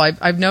model.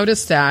 I've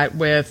noticed that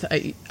with,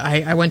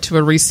 I went to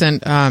a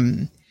recent WordPress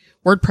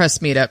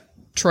meetup.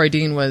 Troy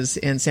Dean was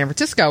in San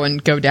Francisco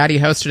and GoDaddy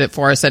hosted it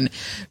for us. And,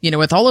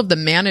 with all of the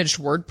managed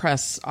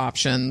WordPress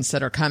options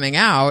that are coming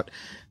out,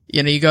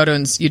 you go to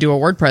and you do a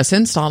WordPress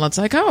install and it's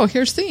like, oh,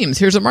 here's themes,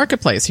 here's a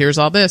marketplace, here's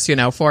all this,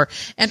 and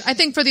I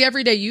think for the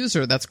everyday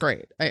user, that's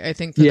great. I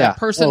think for that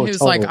person who's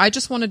totally. Like, I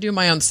just want to do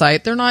my own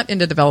site. They're not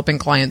into developing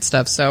client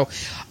stuff. So,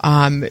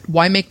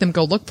 why make them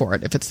go look for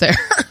it if it's there?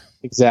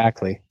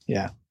 Exactly.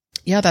 Yeah.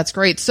 Yeah, that's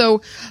great.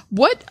 So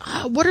what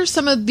are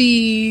some of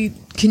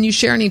can you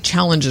share any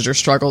challenges or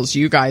struggles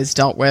you guys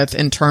dealt with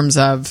in terms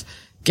of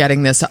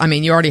getting this? I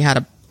mean, you already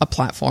had a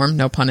platform,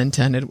 no pun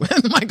intended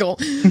with Michael,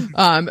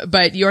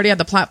 but you already had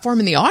the platform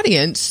and the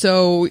audience.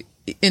 So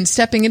in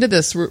stepping into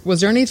this, was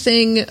there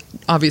anything,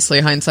 obviously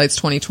hindsight's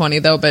 2020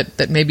 though, but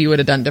that maybe you would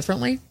have done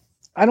differently?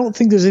 I don't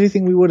think there's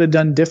anything we would have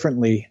done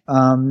differently.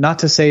 Not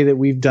to say that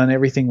we've done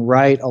everything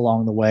right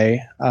along the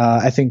way.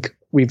 I think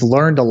we've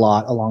learned a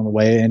lot along the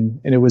way,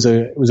 and it was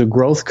a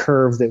growth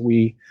curve that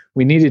we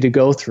needed to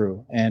go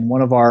through. And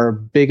one of our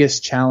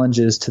biggest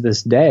challenges to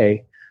this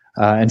day,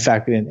 in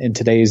fact, in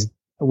today's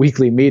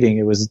weekly meeting,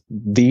 it was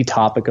the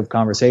topic of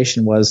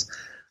conversation was,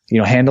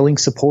 handling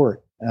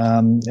support.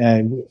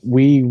 And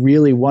we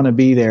really want to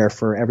be there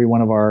for every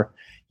one of our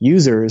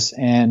users.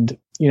 And,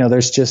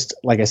 there's just,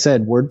 like I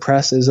said,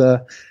 WordPress is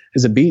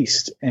a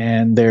beast,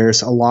 and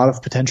there's a lot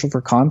of potential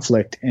for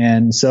conflict.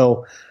 And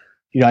so,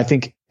 I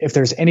think if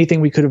there's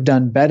anything we could have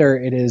done better,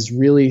 it is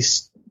really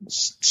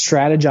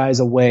strategize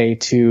a way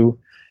to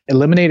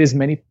eliminate as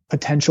many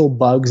potential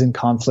bugs and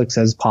conflicts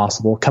as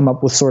possible, come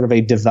up with sort of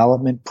a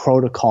development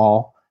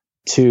protocol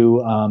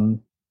to,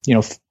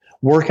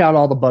 work out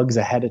all the bugs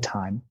ahead of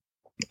time.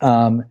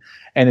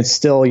 And it's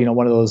still,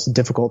 one of those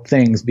difficult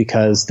things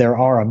because there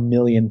are a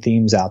million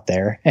themes out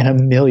there and a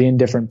million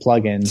different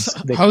plugins.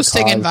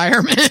 Hosting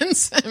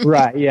environments.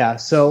 Right. Yeah.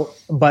 So,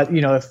 but,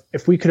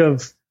 if we could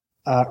have,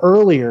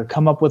 earlier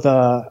come up with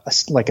a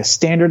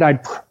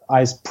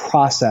standardized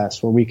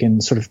process where we can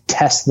sort of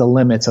test the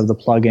limits of the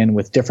plugin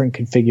with different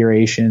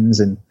configurations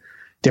and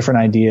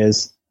different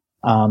ideas,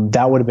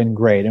 that would have been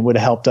great and would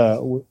have helped,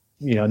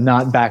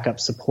 not back up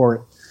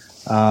support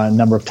a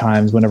number of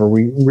times whenever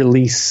we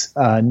release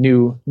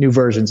new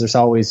versions. There's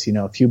always,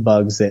 a few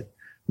bugs that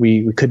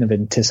we couldn't have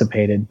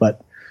anticipated.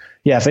 But,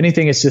 yeah, if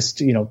anything, it's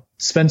just,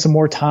 spend some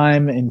more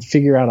time and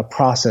figure out a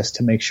process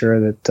to make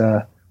sure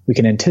that we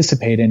can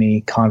anticipate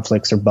any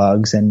conflicts or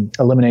bugs and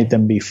eliminate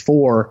them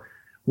before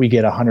we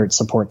get 100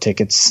 support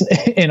tickets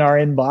in our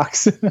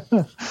inbox.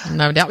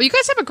 No doubt. Well, you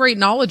guys have a great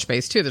knowledge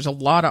base too. There's a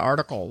lot of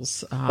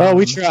articles.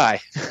 We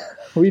try.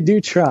 We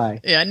do try.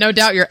 Yeah, no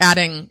doubt you're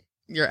adding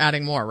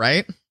more,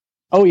 right?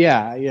 Oh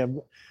yeah. Yeah.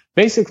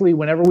 Basically,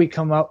 whenever we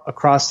come up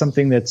across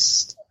something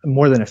that's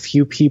more than a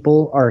few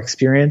people are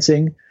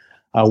experiencing,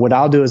 what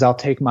I'll do is I'll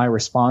take my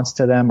response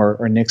to them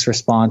or Nick's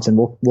response, and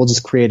we'll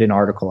just create an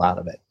article out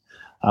of it.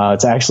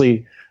 It's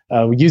actually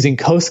using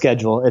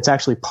CoSchedule. It's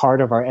actually part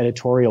of our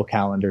editorial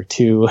calendar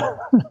to.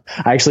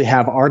 I actually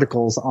have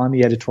articles on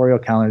the editorial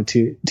calendar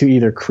to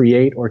either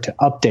create or to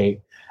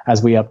update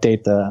as we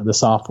update the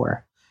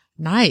software.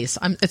 Nice.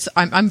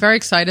 I'm very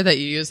excited that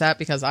you use that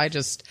because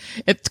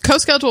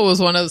CoSchedule was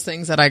one of those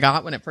things that I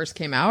got when it first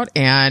came out,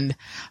 and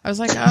I was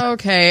like, oh,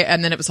 okay.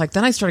 And then it was like,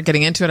 then I started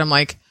getting into it. I'm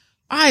like,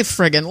 I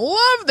friggin'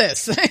 love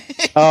this.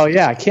 Oh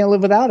yeah. I can't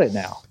live without it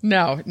now.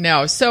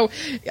 No. So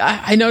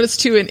I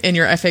noticed too in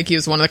your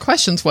FAQs, one of the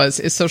questions was,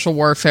 is social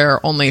warfare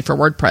only for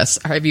WordPress?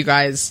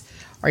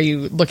 Are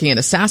you looking at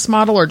a SaaS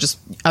model or just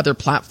other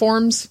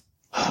platforms?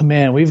 Oh,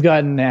 man, we've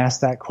gotten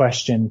asked that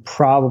question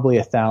probably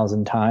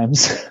 1,000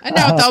 times. And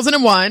now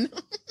 1,001.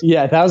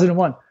 Yeah,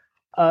 1,001.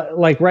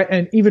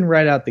 Even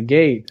right out the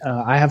gate,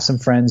 I have some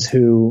friends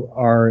who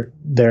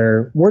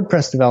they're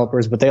WordPress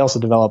developers, but they also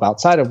develop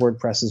outside of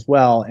WordPress as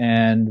well.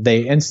 And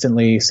they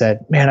instantly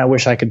said, man, I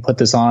wish I could put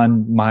this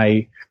on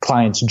my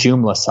client's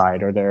Joomla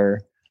site or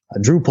their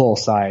Drupal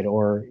site,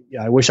 or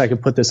I wish I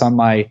could put this on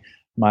my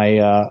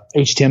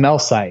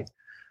HTML site.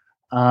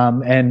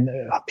 And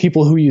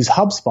people who use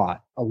HubSpot,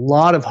 a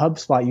lot of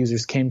HubSpot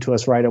users came to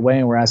us right away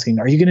and were asking,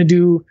 are you going to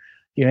do,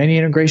 any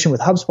integration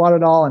with HubSpot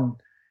at all? And,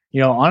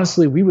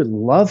 honestly, we would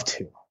love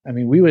to. I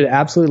mean, we would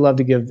absolutely love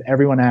to give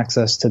everyone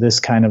access to this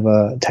kind of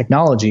a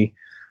technology.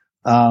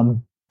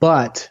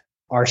 But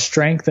our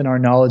strength and our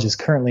knowledge is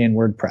currently in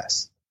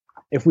WordPress.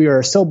 If we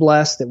are so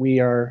blessed that we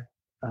are,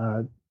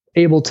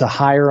 able to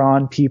hire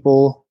on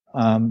people,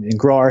 and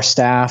grow our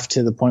staff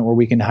to the point where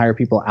we can hire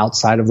people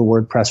outside of the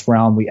WordPress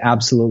realm, we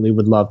absolutely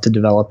would love to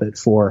develop it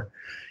for,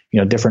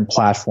 different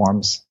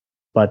platforms.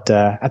 But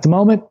at the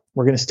moment,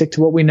 we're going to stick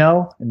to what we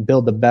know and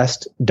build the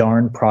best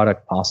darn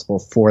product possible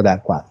for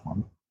that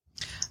platform.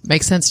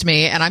 Makes sense to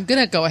me. And I'm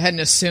going to go ahead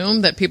and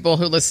assume that people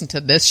who listen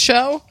to this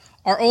show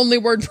are only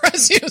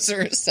WordPress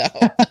users. So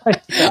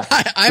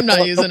I'm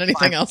not using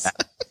anything else.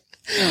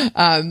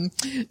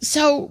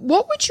 So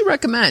what would you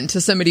recommend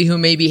to somebody who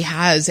maybe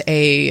has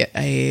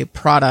a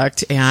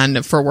product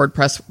and for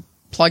WordPress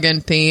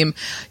plugin theme,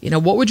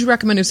 what would you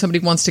recommend if somebody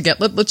wants to get,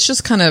 let's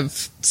just kind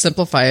of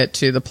simplify it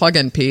to the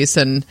plugin piece.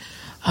 And,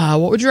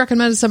 what would you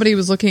recommend to somebody who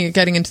was looking at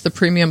getting into the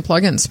premium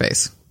plugin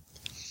space?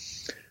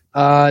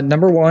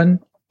 Number one,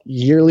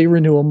 yearly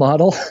renewal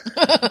model.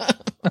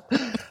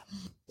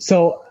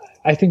 So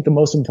I think the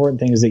most important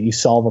thing is that you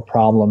solve a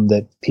problem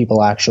that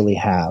people actually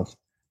have.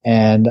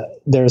 And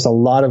there's a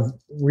lot of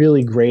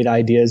really great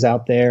ideas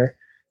out there.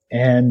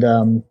 And,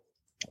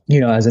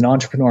 as an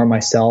entrepreneur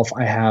myself,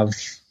 I have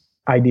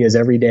ideas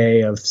every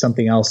day of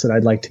something else that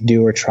I'd like to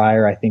do or try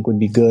or I think would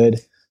be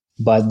good,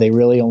 but they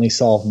really only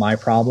solve my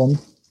problem,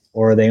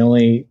 or they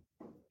only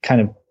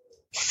kind of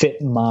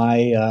fit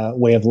my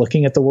way of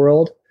looking at the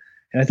world.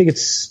 And I think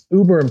it's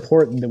uber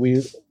important that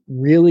we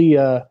really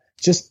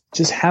just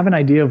have an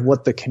idea of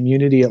what the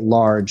community at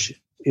large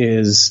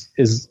is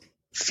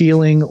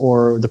feeling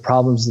or the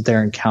problems that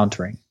they're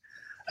encountering.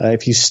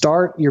 If you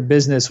start your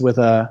business with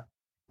a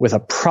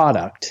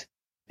product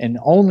and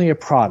only a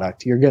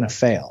product, you're going to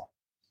fail.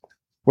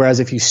 Whereas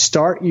if you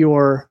start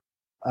your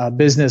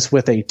business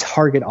with a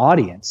target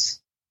audience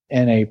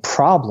and a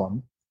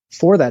problem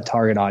for that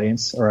target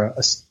audience, or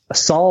a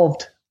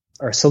solved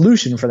or a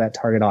solution for that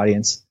target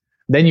audience,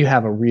 then you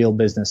have a real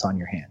business on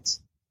your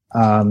hands.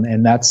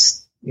 And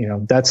that's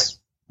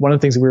one of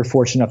the things that we were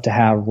fortunate enough to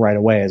have right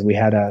away, is we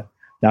had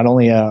not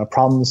only a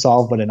problem to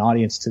solve, but an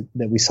audience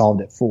that we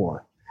solved it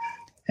for.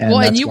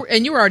 And you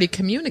were already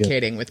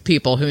communicating with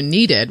people who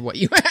needed what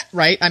you had,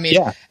 right? I mean,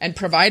 and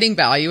providing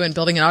value and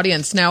building an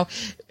audience. Now,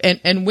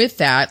 and with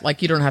that,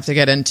 like, you don't have to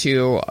get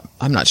into,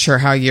 I'm not sure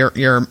how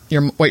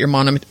what your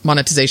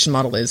monetization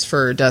model is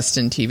for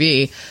Dustin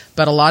TV,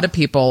 but a lot of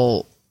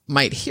people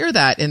might hear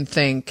that and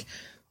think,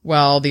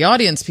 well, the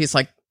audience piece,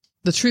 like,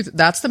 the truth,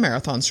 that's the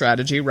marathon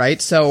strategy,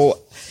 right? So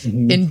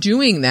in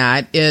doing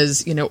that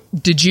is,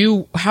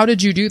 how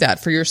did you do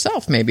that for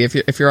yourself? Maybe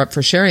if you're up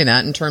for sharing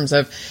that, in terms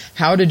of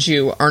how did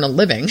you earn a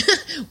living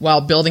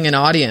while building an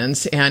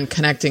audience and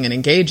connecting and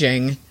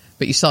engaging,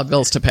 but you still have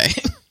bills to pay?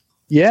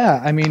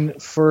 Yeah. I mean,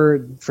 for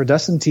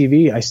Dustin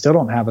TV, I still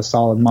don't have a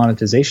solid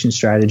monetization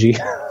strategy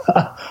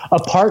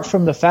apart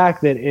from the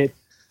fact that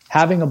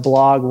having a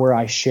blog where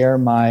I share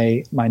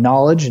my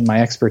knowledge and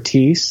my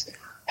expertise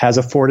has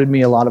afforded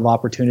me a lot of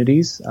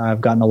opportunities.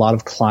 I've gotten a lot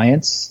of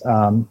clients,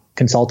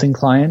 consulting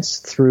clients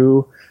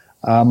through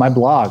my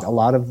blog. A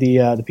lot of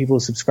the people who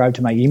subscribe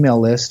to my email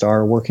list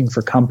are working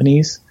for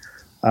companies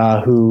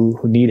who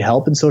need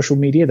help in social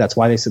media. That's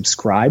why they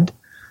subscribed,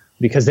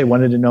 because they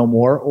wanted to know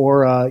more,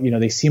 or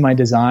they see my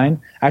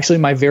design. Actually,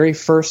 my very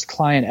first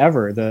client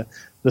ever,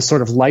 the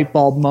sort of light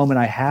bulb moment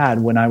I had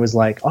when I was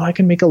like, oh, I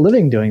can make a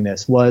living doing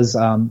this, was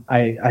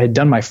I had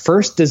done my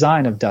first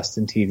design of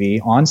Dustin TV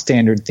on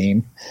standard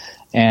theme,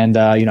 and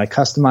I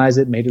customized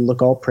it, made it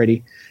look all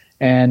pretty.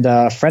 And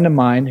a friend of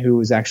mine who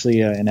was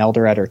actually an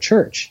elder at our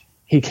church,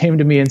 he came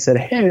to me and said,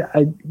 hey,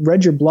 I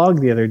read your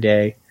blog the other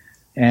day,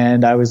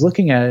 and I was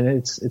looking at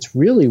it. It's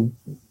really,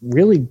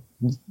 really,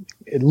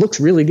 it looks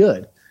really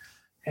good.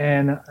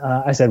 And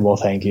I said, well,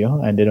 thank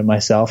you. I did it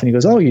myself. And he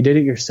goes, oh, you did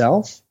it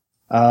yourself?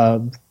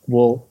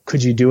 Well,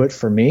 could you do it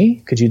for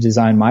me? Could you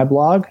design my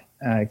blog?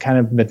 I kind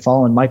of been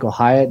following Michael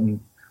Hyatt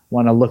and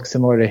want to look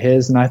similar to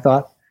his. And I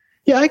thought,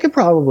 yeah, I could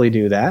probably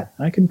do that.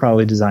 I can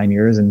probably design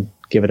yours and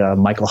give it a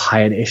Michael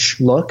Hyatt-ish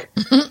look.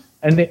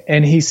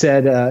 And he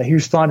said, he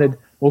responded,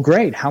 well,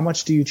 great. How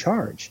much do you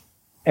charge?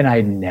 And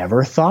I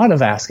never thought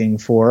of asking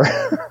for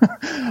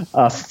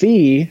a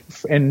fee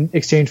in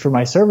exchange for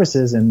my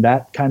services. And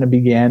that kind of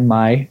began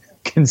my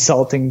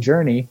consulting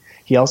journey.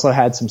 He also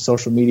had some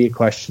social media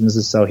questions,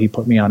 and so he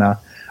put me on a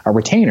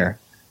retainer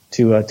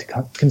to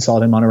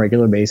consult him on a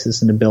regular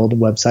basis and to build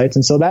websites.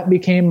 And so that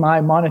became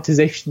my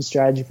monetization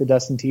strategy for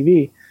Dustin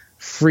TV.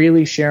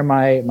 Freely share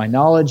my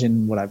knowledge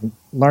and what I'm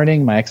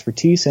learning, my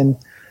expertise. And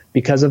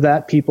because of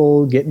that,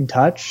 people get in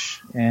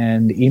touch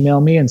and email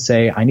me and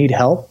say, I need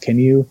help. Can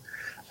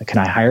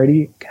I hire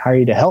you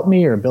to help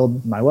me or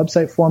build my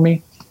website for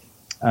me?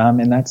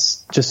 And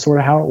that's just sort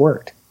of how it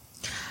worked.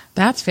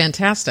 That's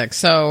fantastic.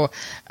 So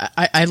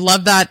I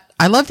love that.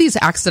 I love these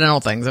accidental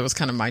things. It was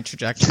kind of my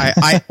trajectory.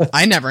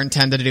 I never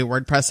intended to do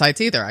WordPress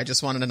sites either. I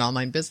just wanted an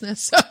online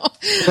business. So,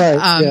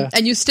 right,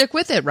 and you stick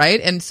with it,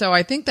 right? And so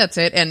I think that's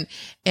it.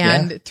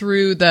 And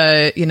through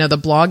the, the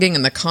blogging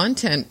and the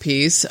content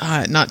piece,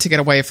 not to get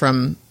away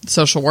from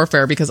social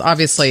warfare, because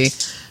obviously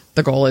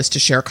the goal is to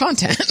share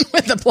content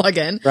with the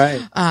plugin.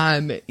 Right.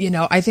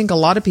 I think a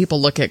lot of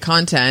people look at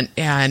content,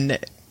 and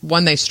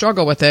when they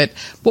struggle with it,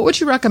 what would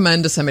you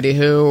recommend to somebody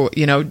who,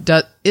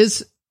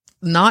 is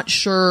not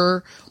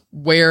sure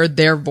where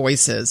their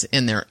voice is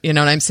in there? You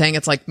know what I'm saying?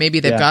 It's like maybe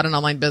they've got an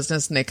online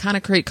business and they kind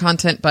of create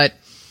content, but,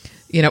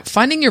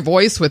 finding your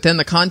voice within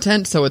the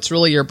content so it's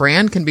really your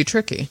brand can be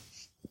tricky.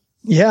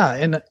 Yeah.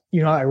 And,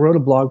 I wrote a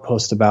blog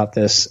post about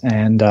this,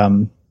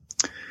 and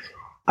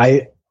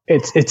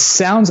it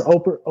sounds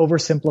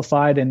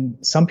oversimplified,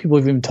 and some people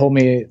have even told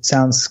me it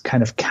sounds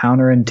kind of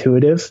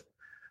counterintuitive.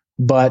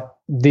 But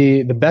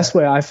the best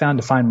way I found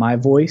to find my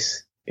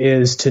voice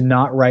is to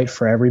not write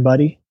for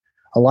everybody.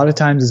 A lot of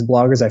times as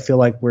bloggers, I feel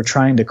like we're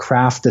trying to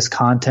craft this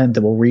content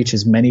that will reach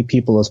as many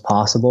people as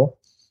possible.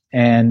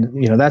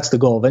 And, that's the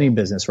goal of any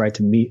business, right?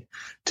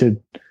 To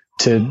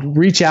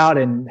reach out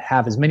and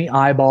have as many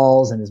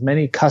eyeballs and as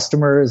many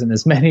customers and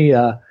as many,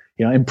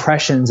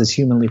 impressions as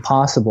humanly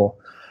possible.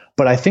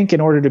 But I think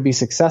in order to be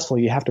successful,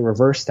 you have to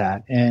reverse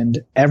that.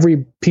 And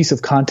every piece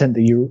of content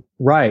that you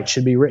write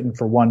should be written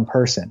for one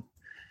person.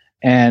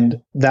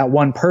 And that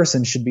one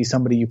person should be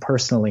somebody you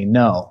personally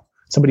know,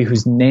 somebody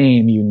whose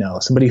name you know,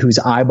 somebody whose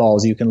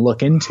eyeballs you can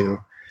look into,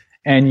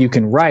 and you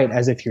can write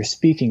as if you're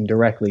speaking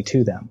directly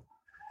to them.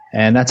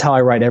 And that's how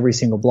I write every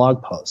single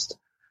blog post.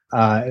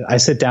 I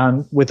sit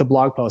down with a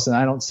blog post and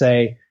I don't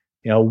say,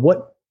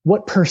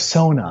 what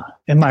persona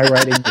am I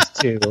writing this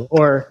to?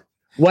 Or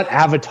what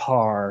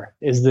avatar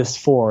is this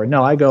for?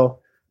 No, I go,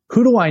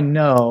 who do I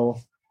know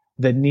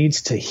that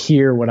needs to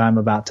hear what I'm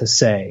about to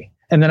say?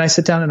 And then I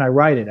sit down and I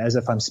write it as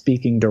if I'm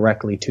speaking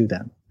directly to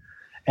them.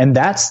 And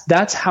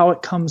that's how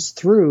it comes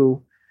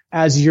through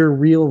as your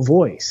real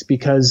voice.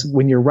 Because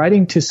when you're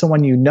writing to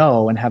someone you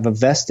know and have a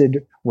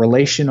vested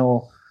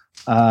relational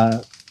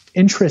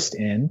interest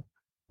in,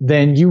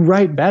 then you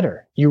write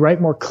better. You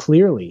write more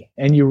clearly,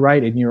 and you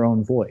write in your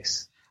own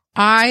voice.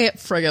 I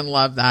friggin'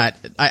 love that.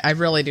 I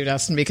really do,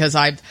 Dustin, because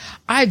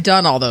I've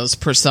done all those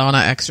persona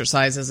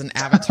exercises and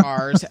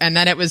avatars, and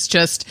then it was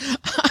just,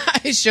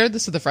 I shared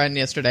this with a friend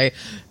yesterday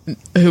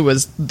who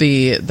was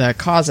the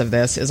cause of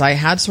this, is I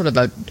had sort of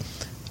a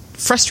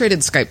frustrated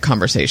Skype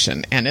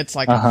conversation, and it's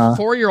like a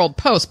 4-year-old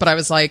post, but I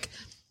was like,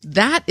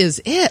 that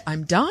is it.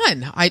 I'm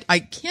done. I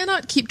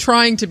cannot keep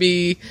trying to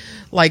be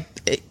like,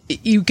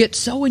 you get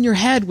so in your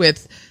head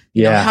with,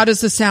 how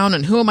does this sound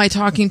and who am I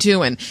talking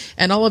to and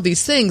all of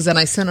these things. And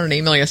I sent out an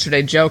email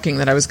yesterday joking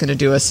that I was going to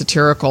do a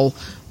satirical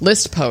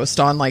list post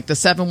on like the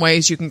 7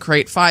 ways you can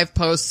create 5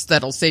 posts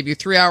that'll save you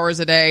 3 hours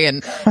a day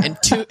and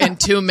in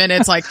 2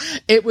 minutes. Like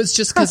it was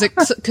just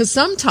because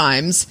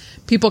sometimes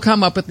people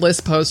come up with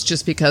list posts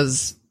just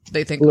because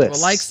they think people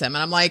likes them.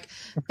 And I'm like,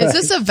 is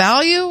this a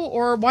value,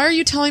 or why are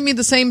you telling me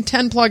the same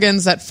 10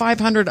 plugins that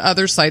 500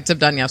 other sites have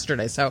done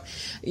yesterday? So,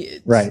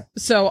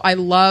 So I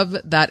love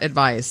that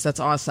advice. That's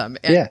awesome.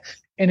 And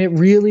it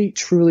really,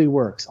 truly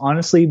works.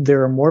 Honestly,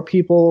 there are more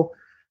people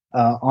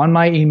on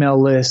my email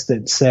list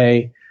that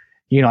say,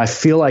 I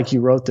feel like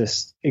you wrote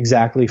this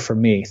exactly for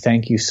me.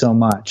 Thank you so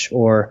much.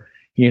 Or,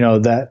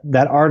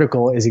 that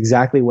article is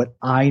exactly what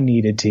I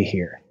needed to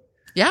hear.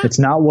 Yeah. It's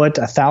not what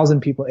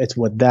 1,000 people, it's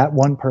what that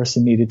one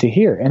person needed to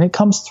hear. And it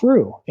comes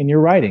through in your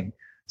writing.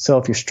 So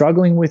if you're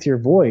struggling with your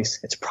voice,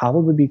 it's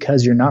probably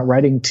because you're not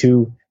writing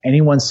to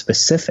anyone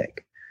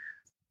specific.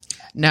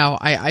 No,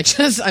 I'm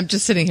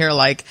just sitting here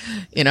like,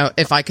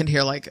 if I can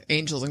hear like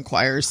angels and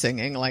choirs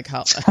singing, like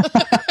how,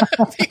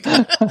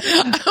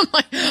 I'm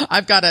like,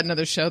 I've got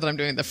another show that I'm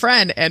doing, The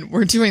Friend, and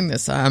we're doing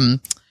this,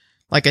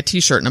 like a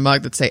t-shirt and a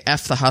mug that say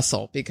F the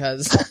hustle,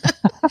 because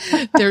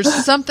there's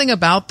something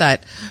about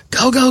that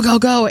go, go, go,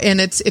 go.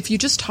 And it's, if you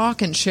just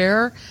talk and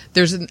share,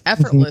 there's an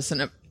effortless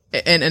and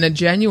a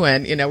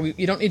genuine, you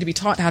don't need to be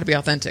taught how to be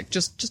authentic.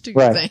 Just do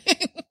your thing.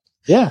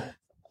 Yeah.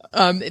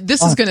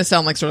 This is going to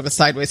sound like sort of a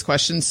sideways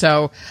question.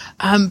 So,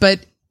 but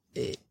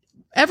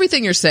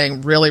everything you're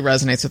saying really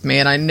resonates with me.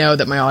 And I know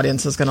that my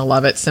audience is going to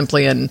love it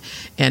simply in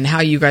how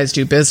you guys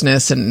do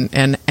business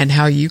and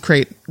how you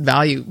create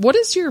value.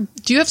 Do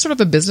you have sort of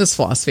a business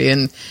philosophy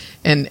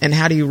and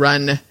how do you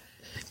run,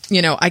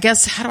 I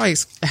guess, how do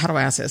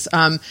I ask this?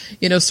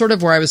 Sort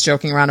of where I was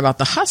joking around about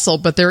the hustle,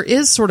 but there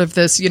is sort of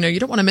this, you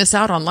don't want to miss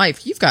out on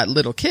life. You've got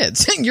little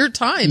kids and your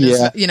time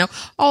is,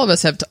 all of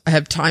us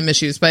have time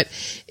issues, but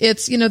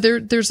it's,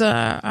 there's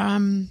a,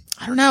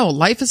 I don't know,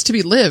 life is to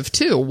be lived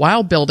too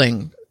while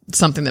building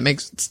something that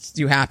makes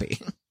you happy.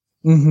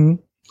 Mm-hmm.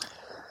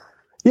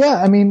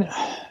 Yeah. I mean,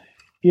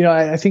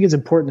 I think it's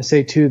important to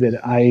say too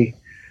that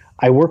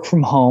I work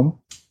from home,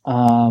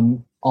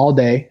 all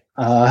day,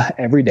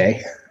 every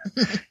day.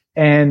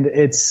 And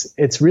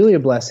it's really a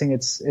blessing.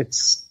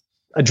 It's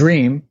a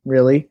dream,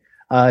 really.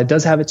 It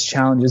does have its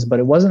challenges, but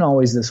it wasn't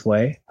always this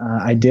way.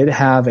 I did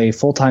have a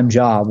full-time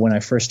job when I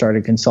first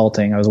started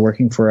consulting. I was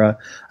working for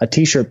a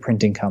t-shirt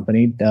printing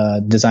company,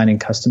 designing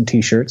custom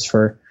t-shirts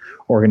for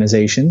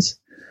organizations.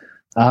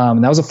 That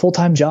was a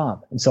full-time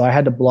job. And so I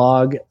had to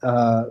blog,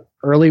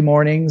 early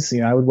mornings.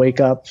 I would wake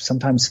up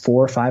sometimes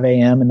 4 or 5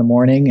 a.m. in the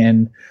morning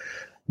and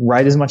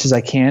write as much as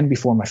I can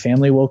before my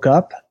family woke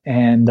up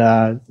and,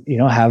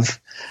 have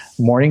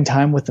morning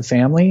time with the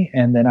family.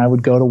 And then I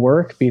would go to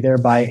work, be there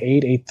by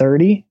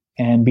 8:30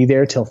 and be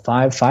there till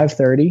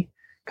 5:30,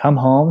 come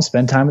home,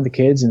 spend time with the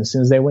kids. And as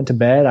soon as they went to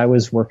bed, I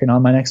was working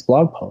on my next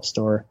blog post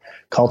or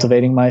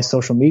cultivating my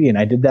social media. And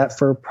I did that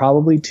for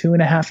probably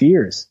 2.5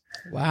 years.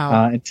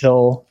 Wow.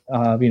 Until,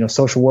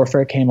 social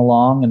warfare came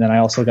along. And then I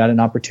also got an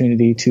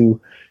opportunity to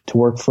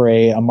work for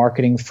a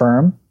marketing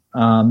firm.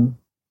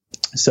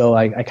 So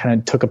I kind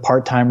of took a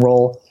part-time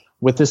role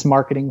with this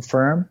marketing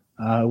firm,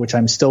 which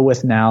I'm still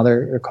with now.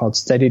 They're called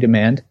Steady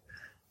Demand.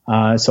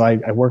 So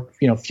I work,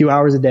 a few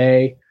hours a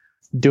day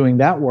doing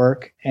that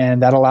work,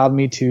 and that allowed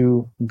me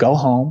to go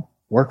home,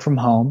 work from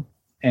home,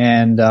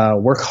 and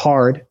work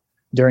hard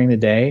during the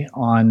day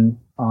on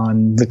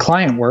the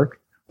client work,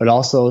 but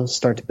also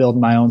start to build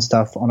my own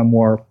stuff on a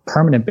more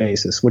permanent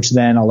basis, which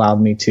then allowed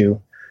me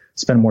to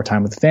spend more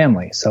time with the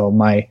family. So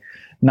my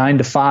 9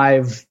 to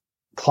 5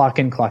 clock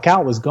in, clock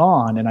out was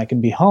gone, and I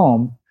can be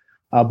home.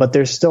 But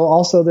there's still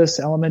also this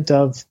element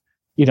of,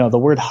 the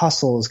word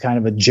hustle is kind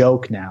of a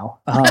joke now.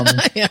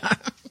 Yeah.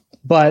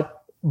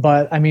 But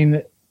I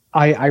mean,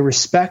 I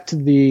respect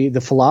the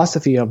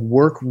philosophy of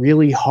work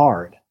really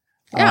hard,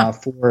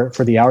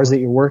 for the hours that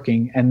you're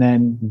working, and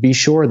then be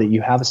sure that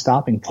you have a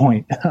stopping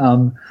point.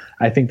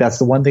 I think that's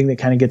the one thing that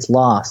kind of gets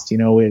lost,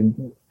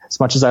 as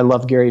much as I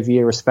love Gary Vee,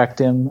 I respect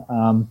him,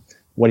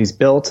 what he's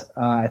built.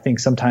 I think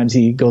sometimes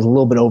he goes a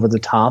little bit over the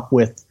top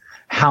with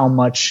how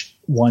much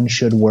one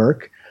should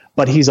work,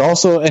 but he's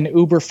also an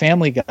uber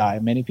family guy.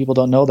 Many people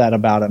don't know that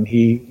about him.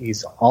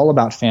 He's all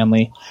about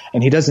family,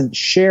 and he doesn't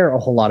share a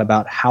whole lot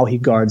about how he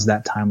guards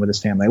that time with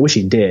his family. I wish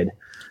he did.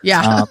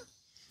 Yeah.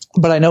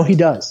 But I know he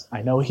does.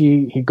 I know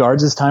he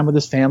guards his time with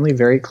his family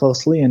very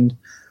closely. And,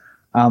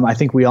 I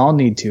think we all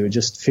need to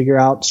just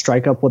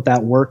strike up what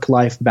that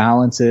work-life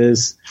balance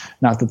is.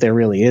 Not that there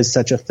really is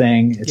such a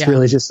thing. It's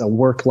really just a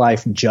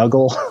work-life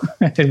juggle,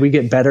 and we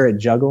get better at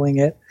juggling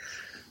it.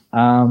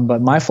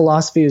 But my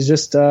philosophy is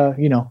just,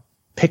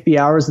 pick the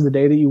hours of the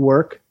day that you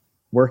work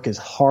as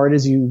hard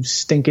as you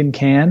stinking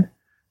can,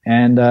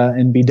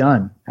 and be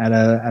done at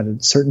a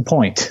certain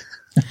point.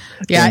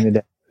 Yeah. The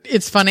day.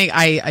 It's funny.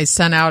 I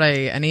sent out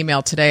an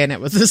email today,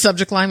 and the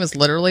subject line was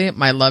literally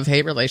my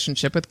love-hate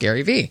relationship with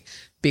Gary Vee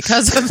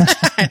because of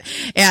that.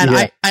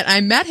 And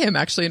I met him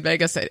actually in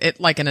Vegas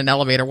like in an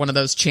elevator, one of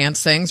those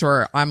chance things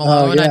where I'm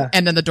alone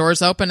and then the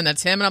doors open and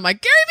that's him. And I'm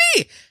like,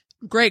 Gary Vee,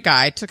 great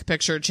guy. Took a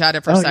picture,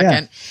 chatted for a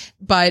second,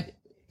 but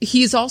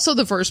he's also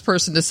the first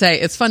person to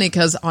say, it's funny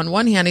because on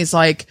one hand, he's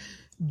like,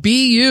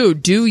 be you,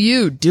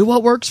 do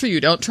what works for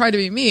you. Don't try to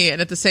be me.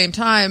 And at the same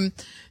time,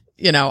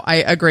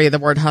 I agree. The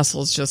word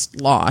hustle is just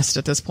lost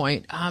at this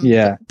point.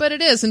 But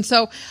it is. And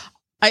so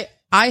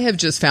I have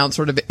just found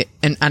sort of,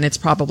 and it's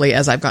probably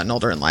as I've gotten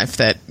older in life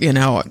that,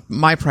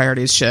 my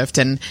priorities shift.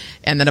 And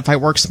then if I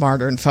work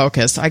smarter and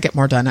focused, I get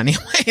more done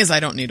anyways. I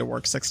don't need to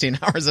work 16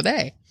 hours a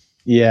day.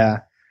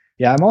 Yeah.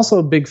 Yeah. I'm also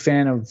a big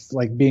fan of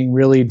like being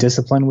really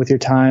disciplined with your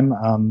time.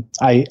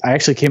 I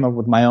actually came up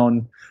with my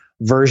own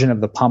version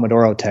of the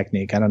Pomodoro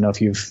technique. I don't know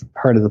if you've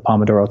heard of the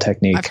Pomodoro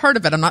technique. I've heard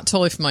of it. I'm not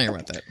totally familiar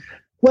with it.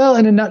 Well,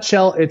 in a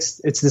nutshell, it's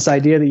this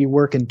idea that you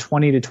work in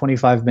 20 to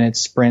 25 minute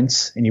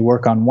sprints, and you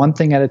work on one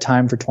thing at a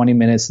time for 20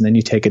 minutes, and then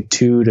you take a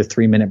 2 to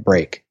 3 minute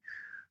break.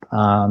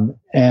 Not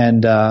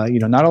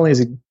only is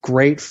it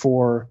great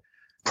for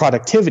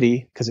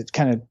productivity because it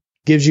kind of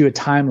gives you a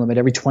time limit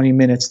every 20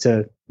 minutes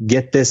to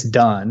get this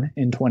done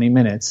in 20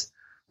 minutes,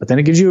 but then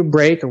it gives you a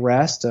break, a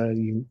rest,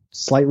 you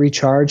slight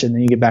recharge, and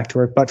then you get back to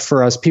work. But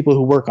for us people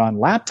who work on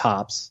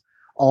laptops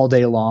all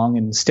day long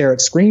and stare at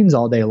screens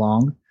all day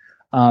long,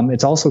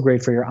 it's also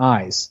great for your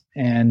eyes.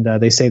 And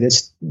they say that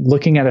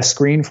looking at a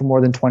screen for more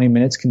than 20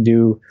 minutes can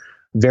do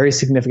very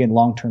significant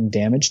long-term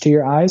damage to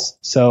your eyes.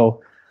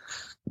 So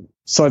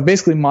I've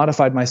basically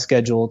modified my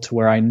schedule to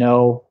where I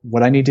know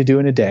what I need to do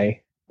in a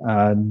day,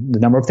 the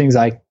number of things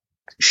I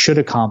should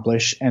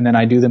accomplish, and then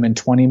I do them in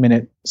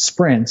 20-minute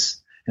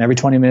sprints. And every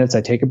 20 minutes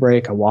I take a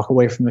break, I walk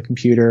away from the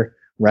computer,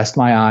 rest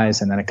my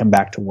eyes, and then I come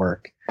back to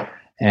work.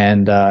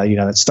 And,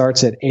 it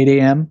starts at 8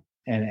 a.m.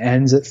 and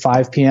ends at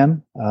 5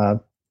 p.m.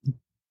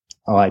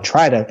 I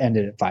try to end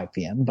it at 5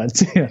 p.m., but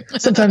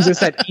sometimes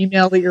there's that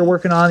email that you're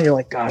working on. You're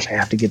like, gosh, I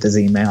have to get this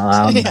email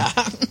out. Yeah.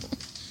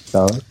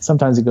 So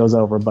sometimes it goes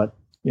over, but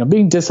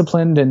being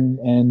disciplined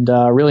and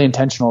really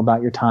intentional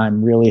about your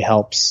time really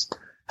helps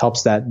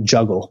that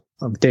juggle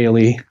of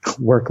daily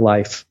work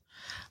life.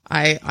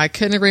 I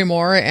couldn't agree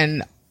more.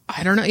 And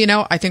I don't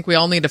know, I think we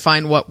all need to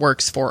find what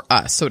works for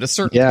us. So at a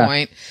certain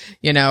point,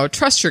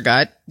 trust your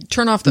gut,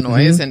 turn off the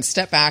noise and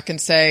step back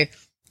and say,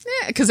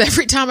 because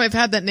every time I've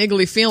had that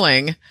niggly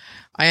feeling,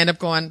 I end up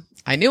going,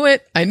 I knew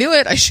it. I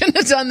shouldn't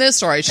have done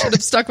this, or I should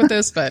have stuck with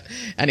this. But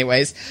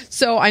anyways,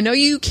 so I know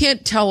you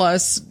can't tell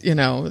us,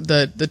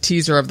 the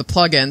teaser of the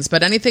plugins,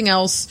 but anything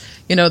else,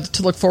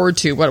 to look forward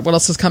to? What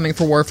else is coming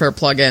for Warfare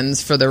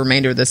plugins for the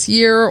remainder of this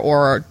year,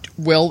 or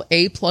will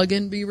a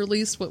plugin be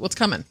released? What's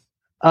coming?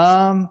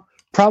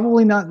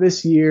 Probably not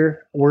this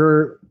year.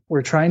 We're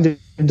trying to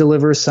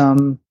deliver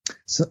some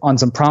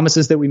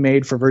promises that we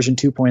made for version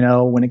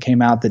 2.0 when it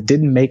came out that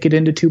didn't make it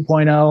into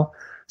 2.0.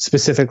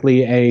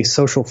 Specifically a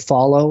social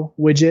follow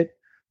widget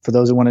for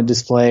those who want to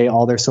display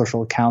all their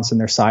social accounts in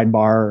their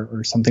sidebar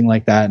or something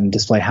like that, and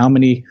display how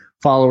many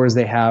followers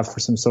they have for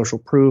some social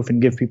proof and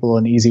give people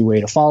an easy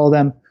way to follow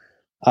them.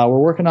 We're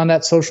working on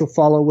that social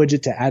follow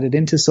widget to add it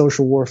into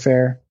Social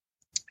Warfare.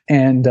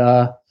 And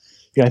I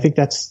think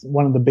that's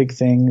one of the big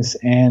things.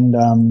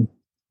 And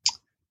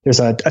there's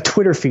a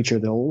Twitter feature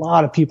that a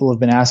lot of people have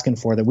been asking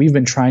for that we've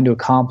been trying to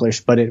accomplish,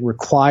 but it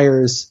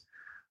requires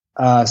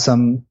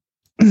some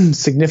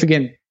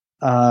significant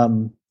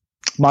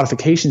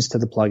modifications to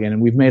the plugin,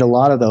 and we've made a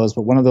lot of those.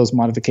 But one of those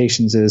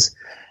modifications is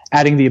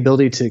adding the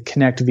ability to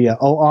connect via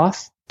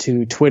OAuth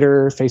to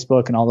Twitter,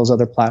 Facebook, and all those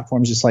other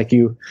platforms, just like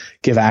you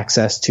give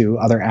access to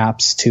other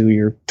apps to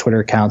your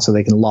Twitter account so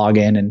they can log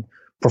in and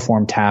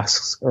perform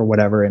tasks or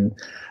whatever. And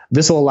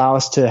this will allow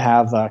us to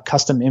have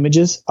custom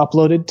images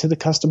uploaded to the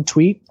custom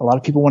tweet. A lot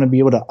of people want to be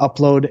able to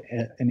upload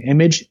an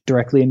image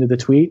directly into the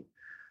tweet.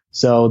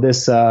 So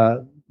this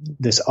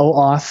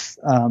OAuth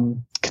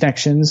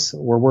connections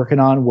we're working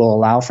on will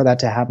allow for that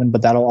to happen,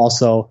 but that'll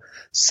also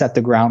set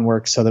the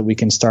groundwork so that we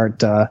can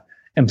start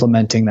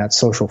implementing that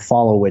social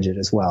follow widget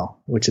as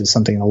well, which is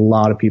something a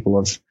lot of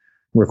people have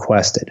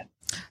requested.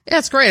 Yeah,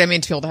 it's great. I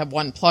mean, to be able to have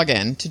one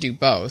plugin to do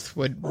both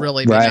would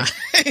really be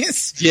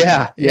nice.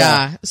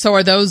 Yeah. So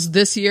are those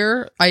this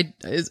year?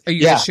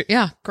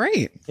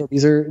 Great. Yeah,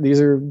 these are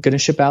going to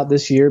ship out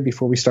this year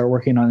before we start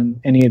working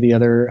on any of the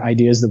other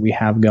ideas that we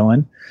have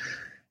going.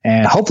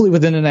 And hopefully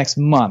within the next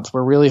month.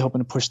 We're really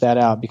hoping to push that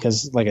out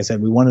because, like I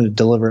said, we wanted to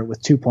deliver it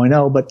with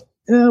 2.0, but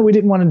we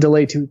didn't want to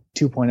delay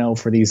 2.0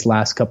 for these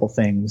last couple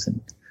things.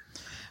 And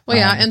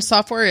and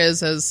software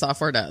is as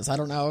software does. I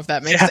don't know if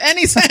that makes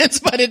any sense,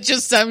 but it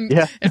just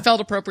it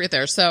felt appropriate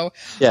there. So,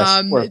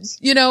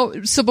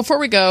 so before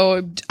we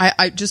go,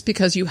 I just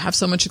because you have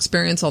so much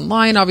experience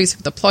online, obviously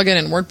with the plugin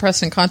and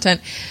WordPress and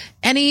content,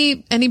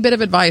 any bit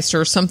of advice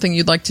or something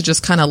you'd like to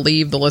just kind of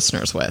leave the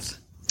listeners with?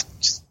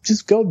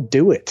 Just go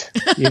do it.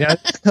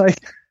 I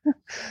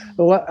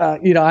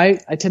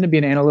tend to be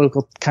an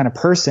analytical kind of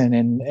person,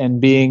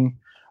 and being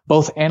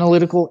both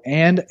analytical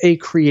and a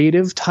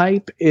creative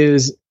type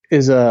is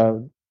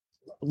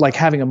like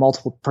having a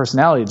multiple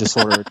personality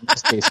disorder in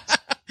most cases.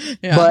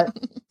 Yeah. But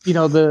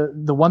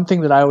the one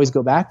thing that I always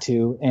go back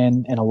to,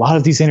 and a lot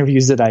of these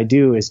interviews that I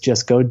do, is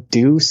just go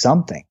do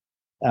something.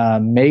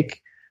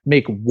 Make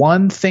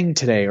one thing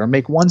today, or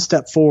make one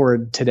step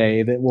forward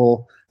today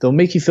they'll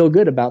make you feel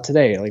good about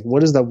today. Like,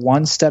 what is the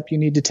one step you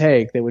need to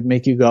take that would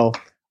make you go,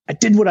 I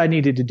did what I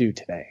needed to do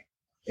today?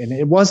 And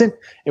it wasn't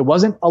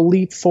a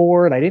leap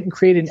forward. I didn't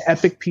create an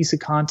epic piece of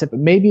content,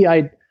 but maybe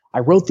I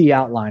wrote the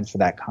outline for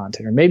that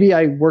content, or maybe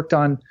I worked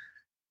on,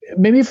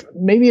 maybe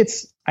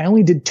I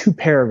only did 2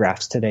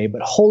 paragraphs today,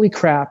 but holy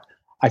crap,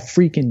 I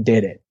freaking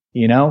did it,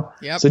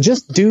 Yep. So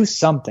just do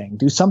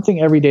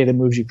something every day that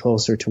moves you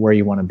closer to where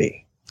you want to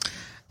be.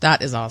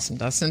 That is awesome,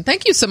 Dustin.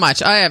 Thank you so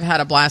much. I have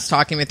had a blast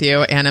talking with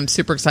you, and I'm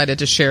super excited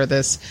to share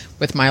this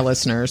with my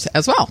listeners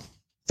as well.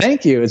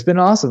 Thank you. It's been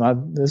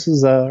awesome. This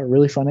was a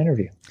really fun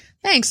interview.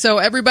 Thanks. So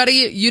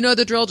everybody, you know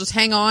the drill. Just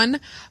hang on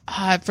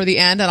for the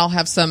end, and I'll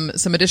have some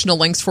additional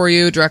links for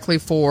you directly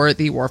for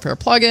the Warfare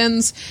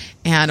plugins.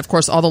 And of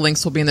course, all the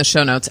links will be in the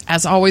show notes.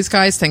 As always,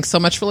 guys, thanks so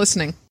much for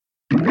listening.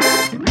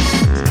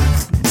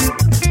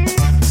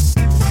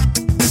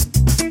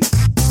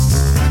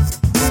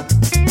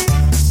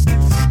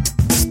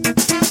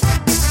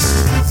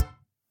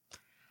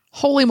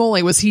 Holy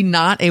moly, was he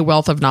not a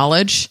wealth of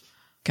knowledge?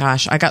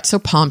 Gosh, I got so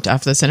pumped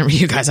after this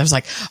interview, guys. I was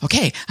like,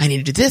 okay, I need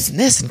to do this and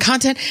this and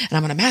content, and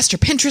I'm going to master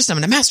Pinterest. I'm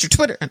going to master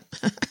Twitter.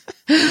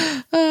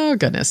 Oh,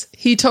 goodness.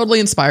 He totally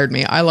inspired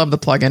me. I love the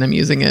plugin. I'm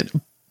using it.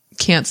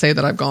 Can't say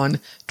that I've gone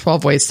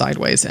 12 ways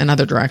sideways in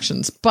other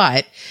directions.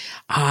 But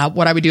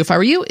what I would do if I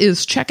were you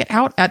is check it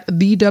out at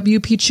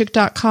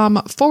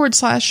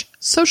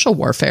thewpchick.com/social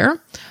warfare.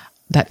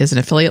 That is an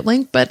affiliate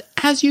link, but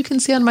as you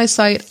can see on my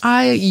site,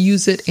 I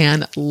use it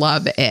and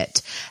love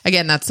it.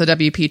 Again, that's the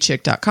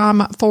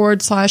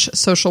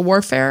WPChick.com/social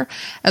warfare.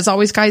 As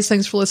always, guys,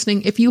 thanks for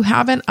listening. If you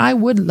haven't, I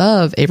would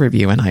love a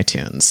review in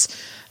iTunes.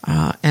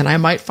 And I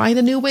might find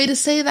a new way to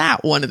say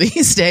that one of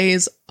these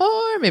days,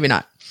 or maybe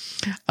not.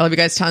 I love you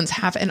guys tons.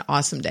 Have an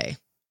awesome day.